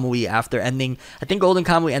Golden Kamuy, after ending, I think Golden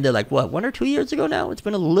Kamuy ended like, what, 1 or 2 years ago now? It's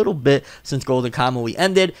been a little bit since Golden Kamuy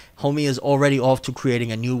ended. Homie is already off to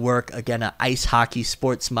creating a new work, again, an ice hockey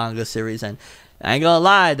sports manga series, and I ain't gonna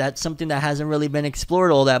lie, that's something that hasn't really been explored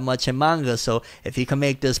all that much in manga. So if he can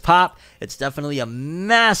make this pop, it's definitely a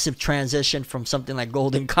massive transition from something like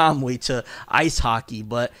Golden Kamuy to ice hockey.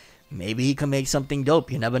 But maybe he can make something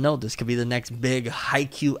dope. You never know. This could be the next big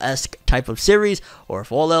Haikyuu-esque type of series. Or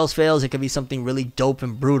if all else fails, it could be something really dope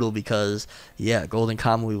and brutal, because, yeah, Golden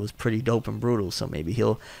Kamuy was pretty dope and brutal. So maybe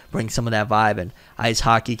he'll bring some of that vibe, and ice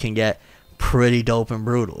hockey can get pretty dope and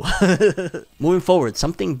brutal. Moving forward,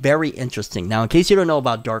 something very interesting. Now, in case you don't know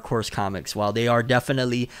about Dark Horse Comics, while they are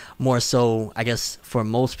definitely more so, I guess, for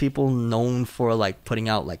most people known for like putting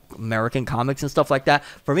out like American comics and stuff like that,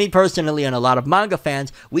 for me personally and a lot of manga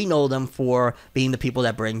fans, we know them for being the people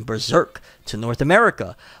that bring Berserk to North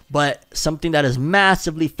America. But something that is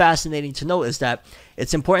massively fascinating to note is that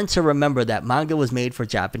it's important to remember that manga was made for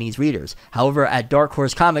Japanese readers. However, at Dark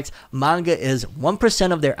Horse Comics, manga is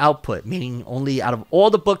 1% of their output, meaning only out of all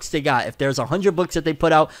the books they got, if there's 100 books that they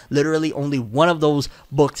put out, literally only one of those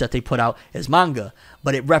books that they put out is manga.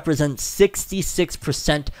 But it represents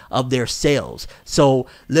 66% of their sales. So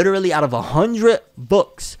literally out of 100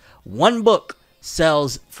 books, one book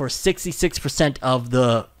sells for 66% of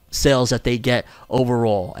the sales that they get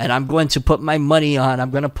overall. And I'm going to put my money on,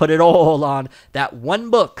 I'm going to put it all on that one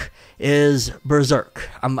book is Berserk.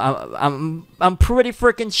 I'm pretty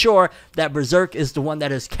freaking sure that Berserk is the one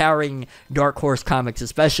that is carrying Dark Horse Comics,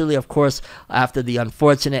 especially of course after the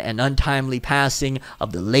unfortunate and untimely passing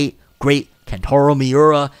of the late great Kentaro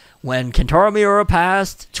Miura. When Kentaro Miura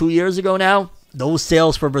passed 2 years ago now, those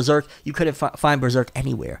sales for Berserk, you couldn't find Berserk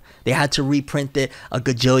anywhere. They had to reprint it a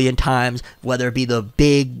gajillion times, whether it be the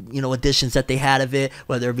big, editions that they had of it,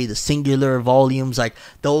 whether it be the singular volumes. Like,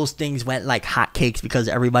 those things went like hotcakes because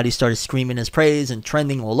everybody started screaming his praise and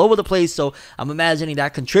trending all over the place. So I'm imagining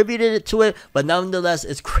that contributed to it. But nonetheless,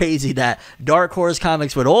 it's crazy that Dark Horse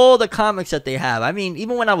Comics, with all the comics that they have, I mean,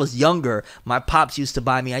 even when I was younger, my pops used to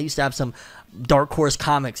buy me, I used to have some Dark Horse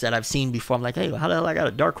comics that I've seen before. I'm like, hey, how the hell I got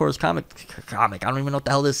a Dark Horse comic? I don't even know what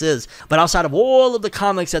the hell this is. But outside of all of the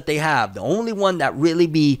comics that they have, the only one that really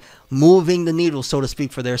be moving the needle, so to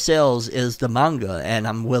speak, for their sales is the manga. And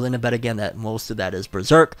I'm willing to bet again that most of that is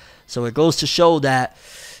Berserk. So it goes to show that,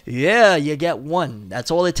 yeah, you get one.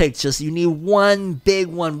 That's all it takes. Just you need one big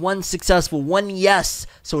one successful, one yes,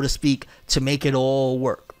 so to speak, to make it all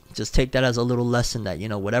work. Just take that as a little lesson that,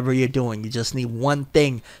 whatever you're doing, you just need one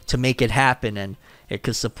thing to make it happen, and it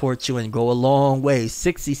could support you and go a long way.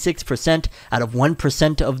 66% out of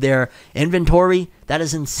 1% of their inventory. That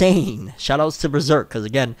is insane. Shoutouts to Berserk, because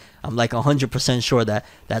again, I'm like 100% sure that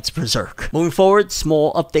that's Berserk. Moving forward,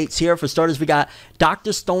 small updates here. For starters, we got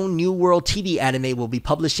Dr. Stone New World TV anime will be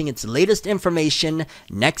publishing its latest information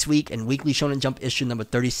next week in Weekly Shonen Jump issue number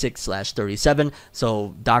 36/37.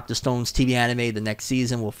 So Dr. Stone's TV anime, the next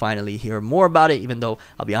season, we'll finally hear more about it, even though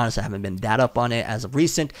I'll be honest, I haven't been that up on it as of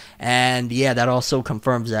recent. And yeah, that also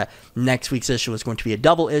confirms that next week's issue is going to be a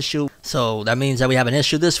double issue. So that means that we have an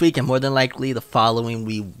issue this week, and more than likely the following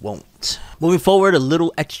we won't. Moving forward, a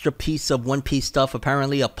little extra piece of One Piece stuff.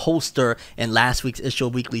 Apparently a poster in last week's issue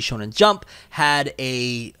of Weekly Shonen Jump had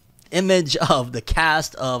a image of the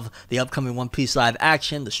cast of the upcoming One Piece live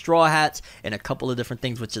action, the Straw Hats, and a couple of different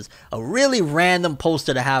things, which is a really random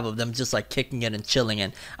poster to have of them just like kicking it and chilling.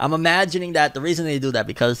 And I'm imagining that the reason they do that,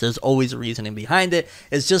 because there's always a reasoning behind it,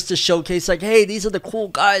 is just to showcase like, hey, these are the cool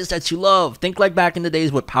guys that you love. Think like back in the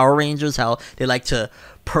days with Power Rangers, how they like to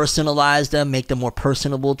personalize them, make them more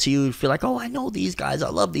personable to you. You feel like, oh, I know these guys, I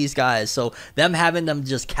love these guys. So them having them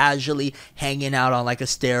just casually hanging out on like a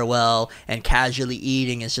stairwell and casually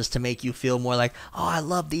eating is just to make you feel more like, oh, I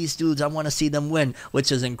love these dudes, I want to see them win,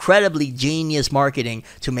 which is incredibly genius marketing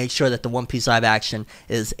to make sure that the One Piece live action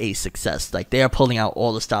is a success. Like, they are pulling out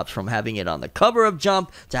all the stops from having it on the cover of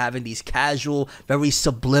Jump to having these casual, very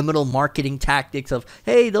subliminal marketing tactics of,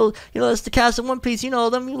 hey, those, it's the cast of One Piece, you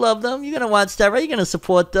know them, you love them, you're gonna watch that, right? You're gonna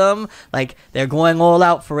support them. Like, they're going all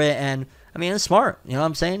out for it, and I mean, it's smart. You know what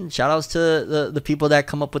I'm saying? Shout outs to the people that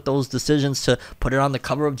come up with those decisions to put it on the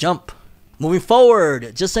cover of Jump. Moving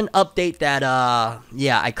forward, just an update that,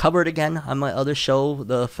 I covered again on my other show,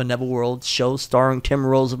 the FORNEVERNEWS show starring Tim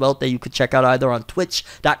Roosevelt, that you could check out either on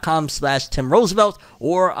twitch.com/Tim Roosevelt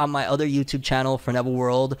or on my other YouTube channel,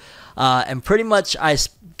 FORNEVERNEWS. And pretty much I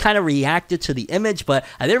kind of reacted to the image, but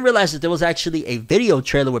I didn't realize that there was actually a video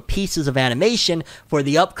trailer with pieces of animation for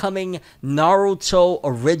the upcoming Naruto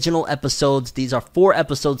original episodes. These are 4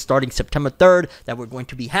 episodes starting September 3rd that we're going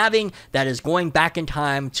to be having, that is going back in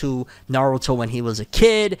time to Naruto when he was a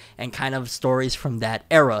kid and kind of stories from that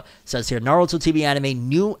era. It says here, Naruto TV anime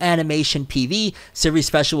new animation PV series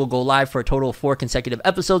special will go live for a total of 4 consecutive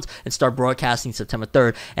episodes and start broadcasting September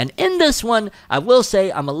 3rd. And in this one, I will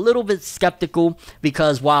say I'm a little bit skeptical,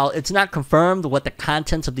 because while it's not confirmed what the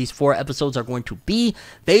contents of these 4 episodes are going to be,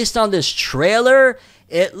 based on this trailer,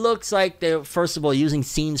 It looks like they're, first of all, using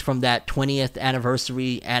scenes from that 20th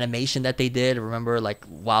anniversary animation that they did. Remember, like, a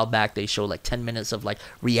while back, they showed, like, 10 minutes of, like,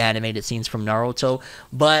 reanimated scenes from Naruto.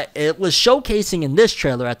 But it was showcasing in this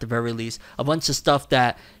trailer, at the very least, a bunch of stuff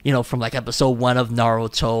that, you know, from, like, episode 1 of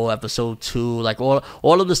Naruto, episode 2, like, all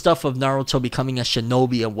of the stuff of Naruto becoming a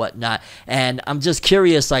shinobi and whatnot. And I'm just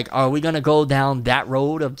curious, like, are we going to go down that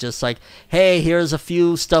road of just, like, hey, here's a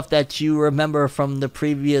few stuff that you remember from the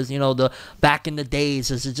previous, you know, the back in the days.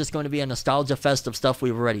 Is it just going to be a nostalgia fest of stuff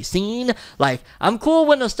we've already seen? Like, I'm cool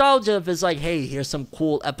with nostalgia if it's like, hey, here's some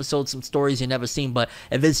cool episodes, some stories you never seen. But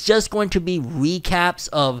if it's just going to be recaps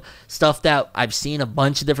of stuff that I've seen a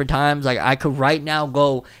bunch of different times, like, I could right now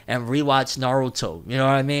go and rewatch Naruto. You know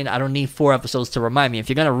what I mean? I don't need 4 episodes to remind me. If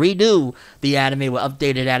you're going to redo the anime with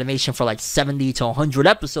updated animation for like 70 to 100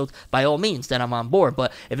 episodes, by all means, then I'm on board.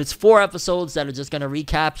 But if it's 4 episodes that are just going to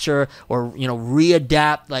recapture or, you know,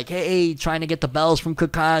 readapt, like, hey, trying to get the bells from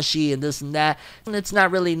Kakashi and this and that, it's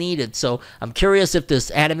not really needed. So I'm curious if this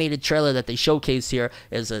animated trailer that they showcase here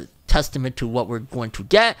is a testament to what we're going to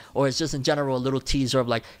get, or it's just in general a little teaser of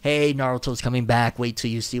like, hey, Naruto's coming back, wait till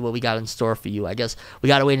you see what we got in store for you. I guess we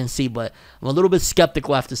gotta wait and see, but I'm a little bit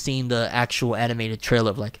skeptical after seeing the actual animated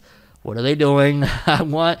trailer of like, what are they doing? I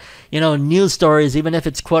want, you know, news stories, even if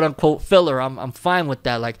it's quote-unquote filler. I'm fine with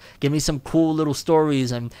that. Like, give me some cool little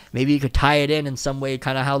stories, and maybe you could tie it in some way,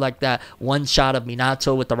 kind of how, like, that one shot of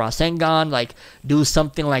Minato with the Rasengan. Like, do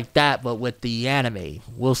something like that, but with the anime.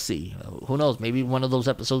 We'll see. Who knows? Maybe one of those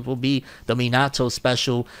episodes will be the Minato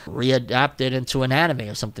special readapted into an anime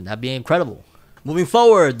or something. That'd be incredible. Moving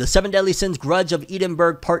forward, the 7 Deadly Sins Grudge of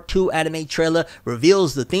Edinburg Part 2 anime trailer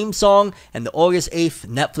reveals the theme song and the August 8th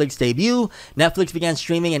Netflix debut. Netflix began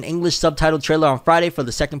streaming an English subtitled trailer on Friday for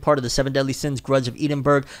the second part of the 7 Deadly Sins Grudge of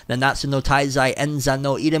Edinburg, Nanatsu no Taizai Enza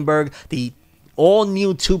no Edinburg, the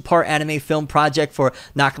all-new 2-part anime film project for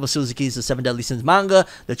Nakama Suzuki's The 7 Deadly Sins manga.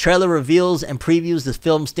 The trailer reveals and previews the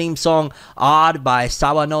film's theme song, Odd, by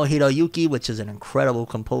Sawano Hiroyuki, which is an incredible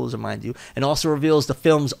composer, mind you, and also reveals the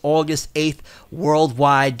film's August 8th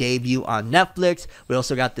worldwide debut on Netflix. We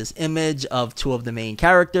also got this image of 2 of the main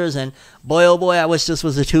characters, and boy, oh boy, I wish this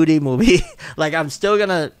was a 2D movie. Like, I'm still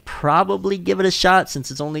gonna probably give it a shot, since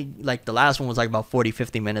it's only, like, the last one was like about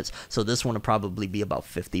 40-50 minutes, so this one will probably be about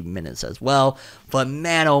 50 minutes as well. But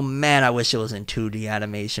man, oh man, I wish it was in 2D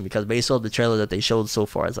animation, because based on the trailer that they showed so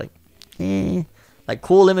far, it's like, like,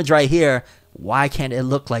 cool image right here. Why can't it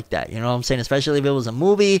look like that? You know what I'm saying? Especially if it was a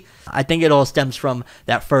movie. I think it all stems from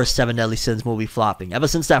that first 7 Deadly Sins movie flopping. Ever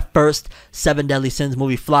since that first 7 Deadly Sins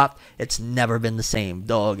movie flopped, it's never been the same,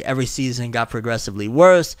 dog. Every season got progressively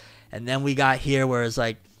worse, and then we got here where it's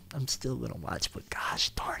like, I'm still gonna watch, but gosh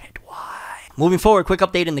darn it, why? Moving forward, quick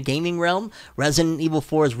update in the gaming realm. Resident Evil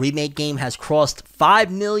 4's remake game has crossed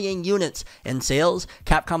 5 million units in sales.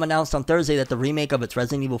 Capcom announced on Thursday that the remake of its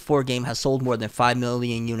Resident Evil 4 game has sold more than 5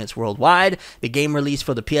 million units worldwide. The game released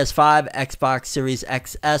for the PS5, Xbox Series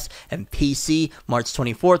XS, and PC March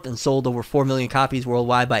 24th and sold over 4 million copies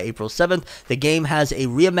worldwide by April 7th. The game has a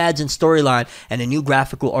reimagined storyline and a new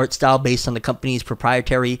graphical art style based on the company's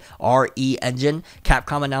proprietary RE engine.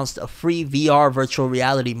 Capcom announced a free VR virtual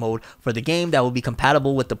reality mode for the game that will be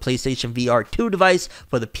compatible with the PlayStation VR 2 device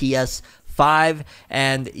for the PS5.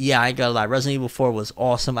 And yeah, I ain't gonna lie, Resident Evil 4 was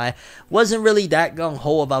awesome. I wasn't really that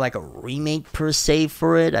gung-ho about like a remake per se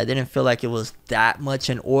for it. I didn't feel like it was that much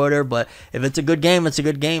in order, but if it's a good game, it's a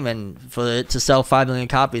good game, and for it to sell 5 million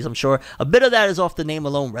copies, I'm sure a bit of that is off the name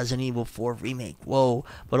alone, Resident Evil 4 remake. Whoa.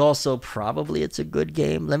 But also probably it's a good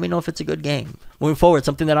game. Let me know if it's a good game. Moving forward,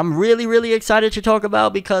 something that I'm really excited to talk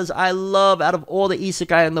about, because I love, out of all the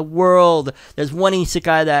isekai in the world, there's one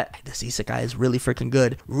isekai that, this isekai is really freaking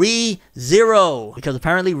good, Re:Zero, because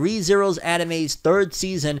apparently Re:Zero's anime's 3rd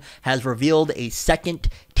season has revealed a second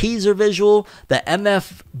teaser visual. The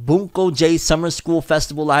MF Bunko J Summer School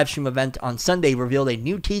Festival livestream event on Sunday revealed a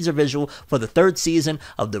new teaser visual for the 3rd season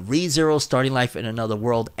of the Re:Zero Starting Life in Another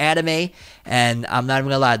World anime. And I'm not even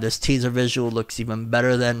gonna lie, this teaser visual looks even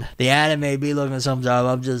better than the anime be looking sometimes.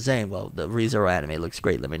 I'm just saying, well, the Re:Zero anime looks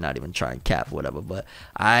great. Let me not even try and cap whatever, but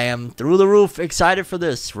I am through the roof excited for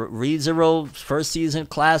this. Re:Zero 1st season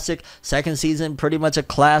classic, 2nd season pretty much a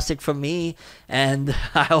classic for me, and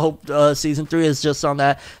I hope season 3 is just on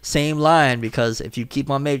that same line, because if you keep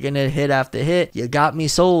on making it hit after hit, you got me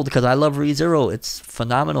sold, because I love ReZero. It's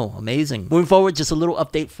phenomenal, amazing. Moving forward, just a little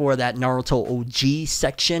update for that Naruto OG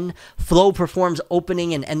section. Flow performs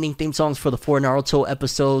opening and ending theme songs for the 4 Naruto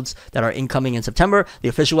episodes that are incoming in September. The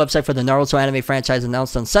official website for the Naruto anime franchise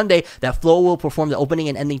announced on Sunday that Flow will perform the opening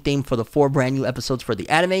and ending theme for the 4 brand new episodes for the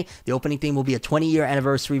anime. The opening theme will be a 20-year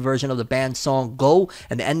anniversary version of the band's song Go,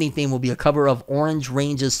 and the ending theme will be a cover of Orange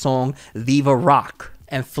Range's song Viva Rock.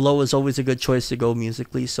 And Flow is always a good choice to go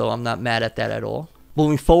musically, so I'm not mad at that at all.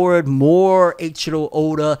 Moving forward, more Eiichiro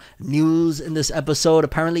Oda news in this episode.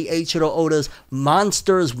 Apparently, Eiichiro Oda's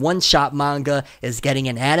Monsters one-shot manga is getting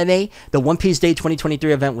an anime. The One Piece Day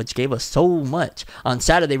 2023 event, which gave us so much, on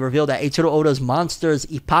Saturday revealed that Eiichiro Oda's Monsters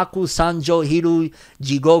Ippaku Sanjo Hiru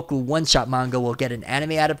Jigoku one-shot manga will get an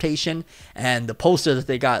anime adaptation. And the poster that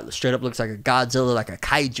they got straight up looks like a Godzilla, like a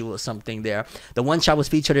kaiju or something there. The one-shot was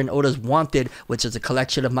featured in Oda's Wanted, which is a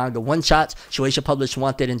collection of manga one-shots. Shueisha published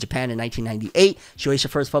Wanted in Japan in 1998. Shueisha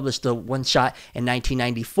first published the one-shot in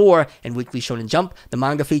 1994 in Weekly Shonen Jump. The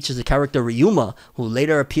manga features the character Ryuma, who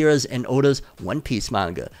later appears in Oda's One Piece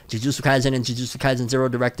manga. Jujutsu Kaisen and Jujutsu Kaisen Zero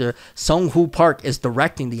director Sung-Hoo Park is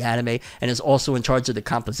directing the anime and is also in charge of the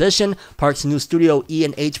composition. Park's new studio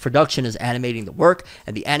E&H Production is animating the work,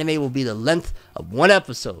 and the anime will be the length of 1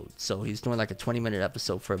 episode. So he's doing like a 20-minute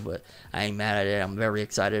episode for it, but I ain't mad at it. I'm very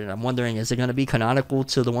excited, and I'm wondering, is it going to be canonical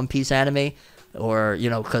to the One Piece anime? Or, you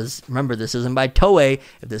know, because remember, this isn't by Toei.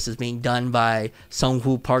 If this is being done by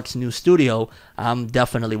Sung-Hoo Park's new studio, I'm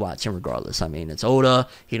definitely watching regardless. I mean, it's Oda.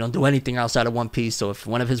 He don't do anything outside of One Piece. So if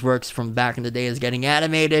one of his works from back in the day is getting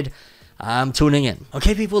animated, I'm tuning in.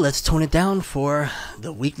 Okay, people, let's tone it down for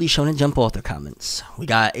the Weekly Shonen Jump author comments. We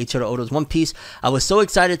got Eiichiro Oda's One Piece. I was so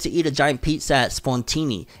excited to eat a giant pizza at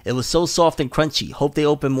Spontini. It was so soft and crunchy. Hope they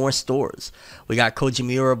open more stores. We got Koji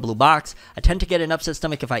Miura Blue Box. I tend to get an upset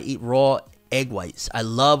stomach if I eat raw egg whites. I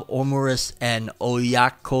love omurice and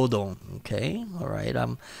oyakodon. Okay, all right.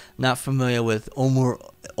 I'm not familiar with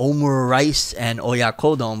omurice and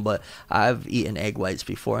oyakodon, but I've eaten egg whites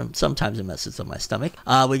before, and sometimes it messes up my stomach.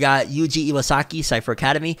 We got Yuji Iwasaki, Cypher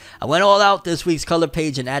Academy. I went all out this week's color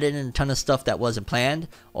page and added in a ton of stuff that wasn't planned.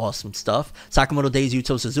 Awesome stuff. Sakamoto Days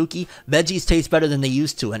Yuto Suzuki. Veggies taste better than they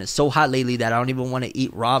used to, and it's so hot lately that I don't even want to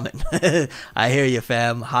eat ramen. I hear you,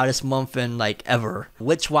 fam. Hottest month in like ever.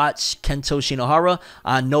 Witch Watch Kento Shinohara.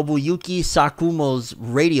 On Nobuyuki Sakumo's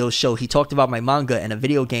radio show, he talked about my manga and a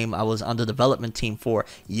video game I was on the development team for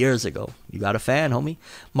years ago. You got a fan, homie.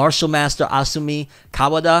 Martial Master Asumi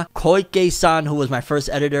Kawada. Koike-san, who was my first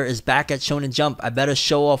editor, is back at Shonen Jump. I better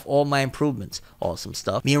show off all my improvements. Awesome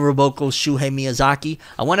stuff. Me and Roboko Shuhei Miyazaki.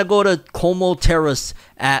 I want to go to Como Terrace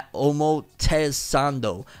at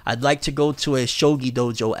Omotesando. I'd like to go to a shogi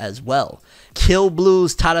dojo as well. Kill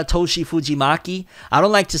Blues Tadatoshi Fujimaki. I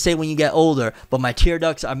don't like to say when you get older, but my tear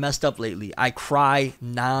ducts are messed up lately. I cry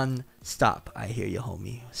non-stop. I hear you,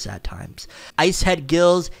 homie. Sad times. Icehead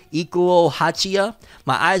Gills Ikuo Hachia.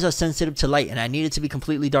 My eyes are sensitive to light, and I need it to be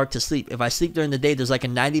completely dark to sleep. If I sleep during the day, there's like a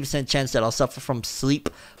 90% chance that I'll suffer from sleep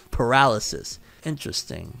paralysis.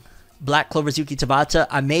 Interesting. Black Clover's Yuki Tabata.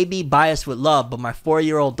 I may be biased with love, but my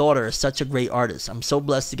 4-year-old daughter is such a great artist. I'm so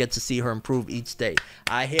blessed to get to see her improve each day.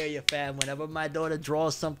 I hear you, fam. Whenever my daughter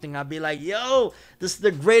draws something, I'll be like, yo, this is the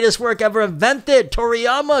greatest work ever invented.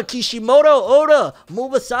 Toriyama, Kishimoto, Oda,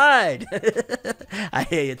 move aside. I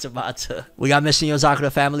hear you, Tabata. We got Mission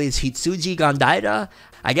Yozakura Family's Hitsuji Gandaira.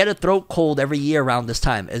 I get a throat cold every year around this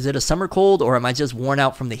time. Is it a summer cold or am I just worn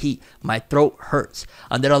out from the heat? My throat hurts.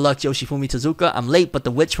 Under luck, Yoshifumi Tezuka. I'm late, but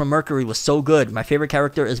the witch from Mercury was so good. My favorite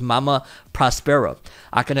character is Mama Prospera.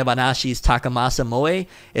 Akane Banashi's Takamasa Moe. It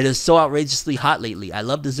is so outrageously hot lately. I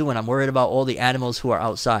love the zoo and I'm worried about all the animals who are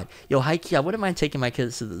outside. Yo, Heiki, I wouldn't mind taking my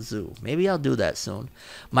kids to the zoo. Maybe I'll do that soon.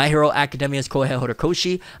 My Hero Academia's Kohei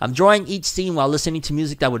Horikoshi. I'm drawing each scene while listening to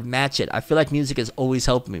music that would match it. I feel like music is always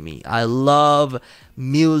helping me. I love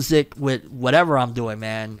music with whatever I'm doing,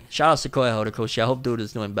 man. Shout out to Kohei Horikoshi. I hope dude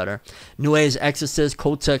is doing better. Nue's Exorcist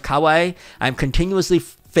Kota Kawai. I'm continuously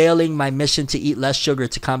failing my mission to eat less sugar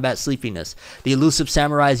to combat sleepiness. The Elusive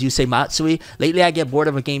Samurai's Yusei Matsui. Lately I get bored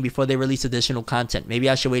of a game before they release additional content. Maybe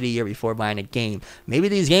I should wait a year before buying a game. Maybe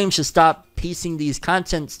these games should stop piecing these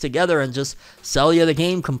contents together and just sell you the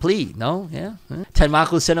game complete. No? Yeah?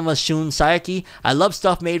 Tenmaku Cinema Shun Sayaki. I love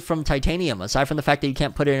stuff made from titanium. Aside from the fact that you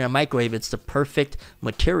can't put it in a microwave, it's the perfect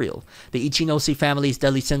material. The Ichinoshi Family's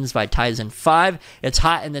Deadly Sins by Taizen 5. It's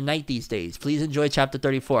hot in the night these days. Please enjoy chapter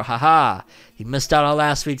 34. Haha. He missed out on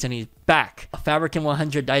last week's and he's back. Fabrican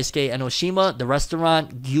 100 Daisuke Enoshima. The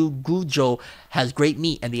restaurant Gyugujo has great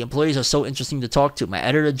meat and the employees are so interesting to talk to. My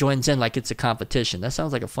editor joins in like it's a competition. That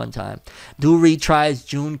sounds like a fun time. Do retries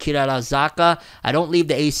Jun Kirarazaka. I don't leave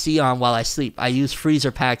the AC on while I sleep. I use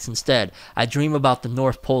freezer packs instead. I dream about the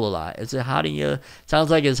North Pole a lot. Is it hot in you? Sounds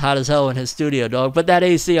like it's hot as hell in his studio, dog. Put that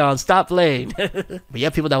AC on. Stop playing. But yeah,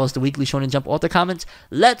 people, that was the weekly Shonen Jump author comments.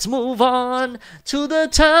 Let's move on to the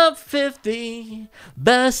top 50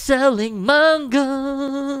 best-selling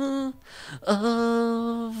manga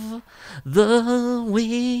of the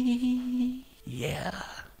week. Yeah.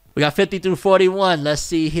 We got 50 through 41. Let's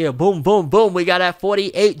see here. Boom, boom, boom. We got at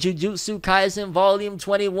 48 Jujutsu Kaisen Volume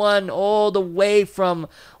 21 all the way from...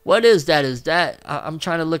 What is that? Is that... I'm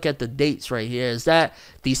trying to look at the dates right here. Is that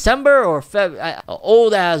December or February?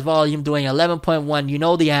 Old-ass volume doing 11.1. You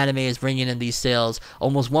know the anime is bringing in these sales.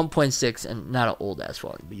 Almost 1.6. And not an old-ass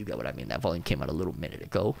volume, but you get what I mean. That volume came out a little minute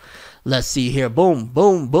ago. Let's see here. Boom,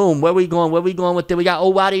 boom, boom. Where we going? Where we going with it? We got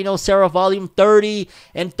Owari no Sarah Volume 30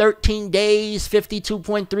 in 13 days.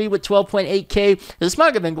 52.3 with 12.8K. This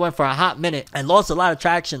manga been going for a hot minute and lost a lot of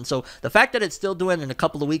traction. So the fact that it's still doing in a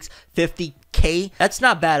couple of weeks 50K, that's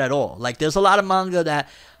not bad at all. Like, there's a lot of manga that,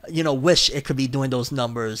 you know, wish it could be doing those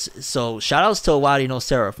numbers. So shout outs to Owari no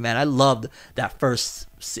Seraph, man. I loved that first,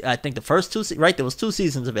 I think the first two, right? There was 2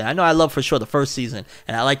 seasons of it. I know I love for sure the first season,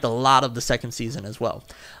 and I liked a lot of the second season as well.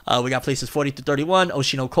 We got places 40 to 31,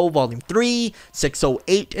 Oshinoko Volume 3,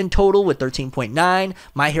 608 in total with 13.9,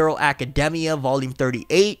 My Hero Academia Volume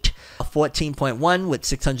 38, 14.1 with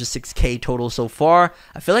 606K total so far.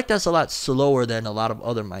 I feel like that's a lot slower than a lot of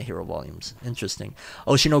other My Hero volumes. Interesting.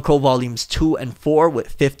 Oshinoko Volumes 2 and 4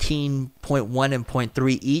 with 15.1 and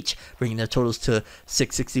 0.3 each, bringing their totals to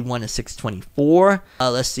 661 and 624.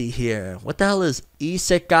 Let's see here. What the hell is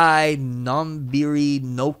Isekai Nonbiri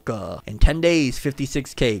Noka? In 10 days,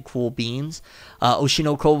 56K. Cool beans.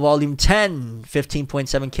 Oshinoko Volume 10,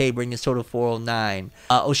 15.7K, bringing his total to 409.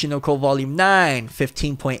 Oshinoko Volume 9,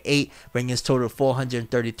 15.8, bringing his total to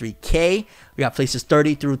 433K. We got places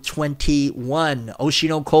 30 through 21.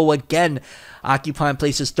 Oshinoko again, occupying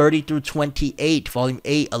places 30 through 28. Volume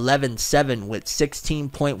 8, 11.7 with 16.1,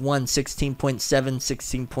 16.7,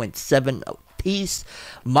 16.7 piece.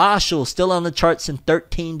 Marshall still on the charts in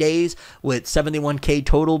 13 days with 71K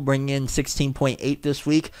total, bringing in 16.8 this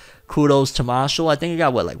week. Kudos to Marshall. I think he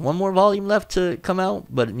got, what, like one more volume left to come out?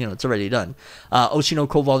 But, you know, it's already done.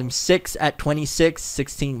 Oshinoko Volume 6 at 26.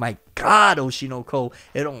 16. My God, Oshinoko.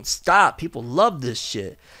 It don't stop. People love this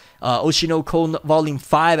shit. Oshinoko Volume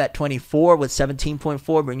 5 at 24 with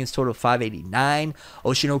 17.4, bringing his total to 589.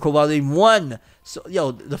 Oshinoko Volume 1. So,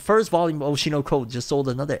 yo, the first volume of Oshinoko just sold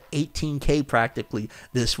another 18K practically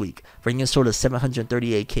this week, bringing his total to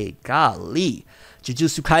 738K. Golly.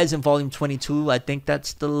 Jujutsu Kaisen Volume 22, I think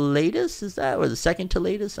that's the latest, is that? Or the second to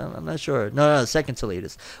latest? I'm not sure. No, second to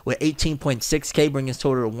latest. With 18.6K, bringing his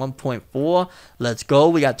total to 1.4. Let's go.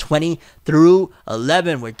 We got 20 through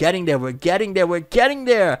 11. We're getting there. We're getting there. We're getting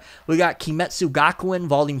there. We got Kimetsu Gakuen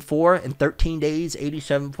Volume 4 in 13 days,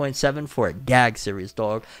 87.7 for a gag series,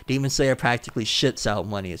 dog. Demon Slayer practically shits out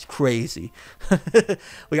money. It's crazy.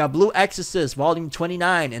 We got Blue Exorcist Volume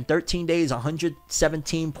 29 in 13 days,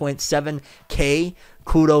 117.7K.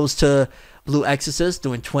 Kudos to Blue Exorcist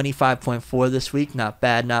doing 25.4 this week. Not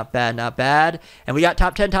bad, not bad, not bad. And we got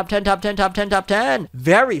top 10, top 10, top 10, top 10, top 10.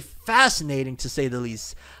 Very fascinating to say the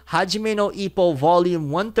least. Hajime no Ippo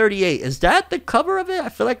Volume 138. Is that the cover of it? I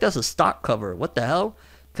feel like that's a stock cover. What the hell?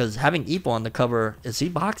 Because having Ippo on the cover, is he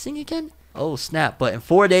boxing again? Oh, snap. But in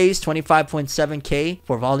 4 days, 25.7K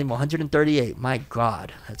for volume 138. My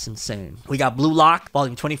God, that's insane. We got Blue Lock.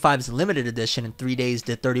 Volume 25 is a limited edition. In 3 days,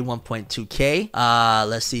 did 31.2K.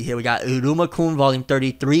 Let's see here. We got Uruma-kun Volume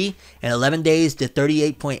 33. In 11 days, did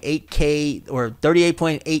 38.8K or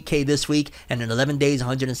 38.8K this week. And in 11 days,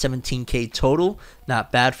 117K total.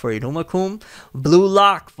 Not bad for Iruma-kun. Blue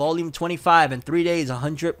Lock Volume 25 in 3 days,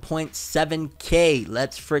 100.7K.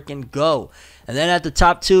 Let's freaking go. And then at the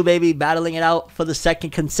top 2, baby, battling it out for the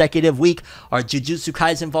second consecutive week are Jujutsu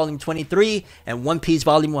Kaisen Volume 23 and One Piece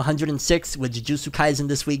Volume 106, with Jujutsu Kaisen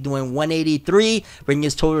this week doing 183, bringing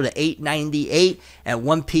his total to 898, and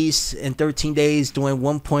One Piece in 13 days doing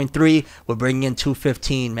 1.3, we're bringing in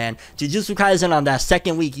 215, man. Jujutsu Kaisen on that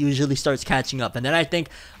second week usually starts catching up, and then I think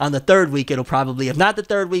on the third week it'll probably, if not the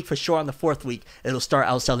third week, for sure on the fourth week, it'll start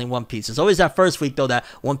outselling One Piece. It's always that first week, though, that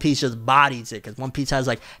One Piece just bodies it, because One Piece has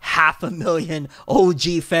like 500,000 genuine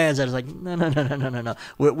OG fans that is like, no.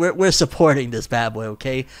 We're supporting this bad boy,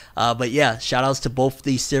 okay? But yeah, shout outs to both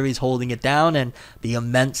these series holding it down and the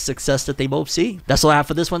immense success that they both see. That's all I have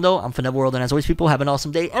for this one, though. I'm FORNEVERWORLD, and as always, people, have an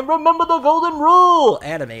awesome day. And remember the golden rule: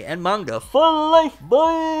 anime and manga for life,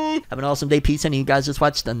 boy. Have an awesome day. Peace, and you guys just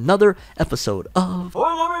watched another episode of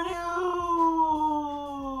FORNEVERNEWS.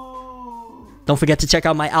 Don't forget to check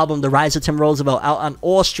out my album, The Rise of Tim Roosevelt, out on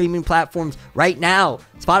all streaming platforms right now.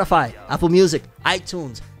 Spotify, Apple Music,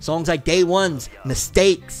 iTunes. Songs like Day Ones,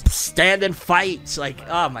 Mistakes, Stand and Fight. Like,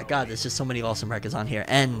 oh my god, there's just so many awesome records on here.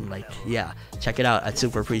 And like, yeah, check it out. I'd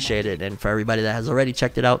super appreciate it. And for everybody that has already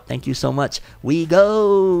checked it out, thank you so much. We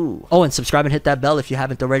go. Oh, and subscribe and hit that bell if you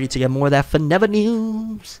haven't already to get more of that FORNEVER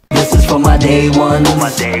news. This is for my day one.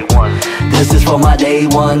 This is for my day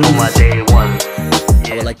one.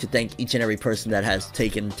 I would like to thank each and every person that has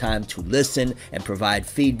taken time to listen and provide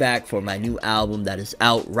feedback for my new album that is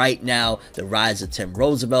out right now, The Rise of Tim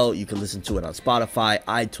Roosevelt. You can listen to it on Spotify,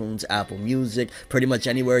 iTunes, Apple Music, pretty much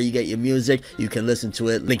anywhere you get your music. You can listen to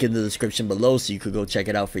it. Link in the description below so you could go check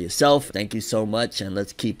it out for yourself. Thank you so much, and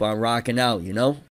let's keep on rocking out, you know?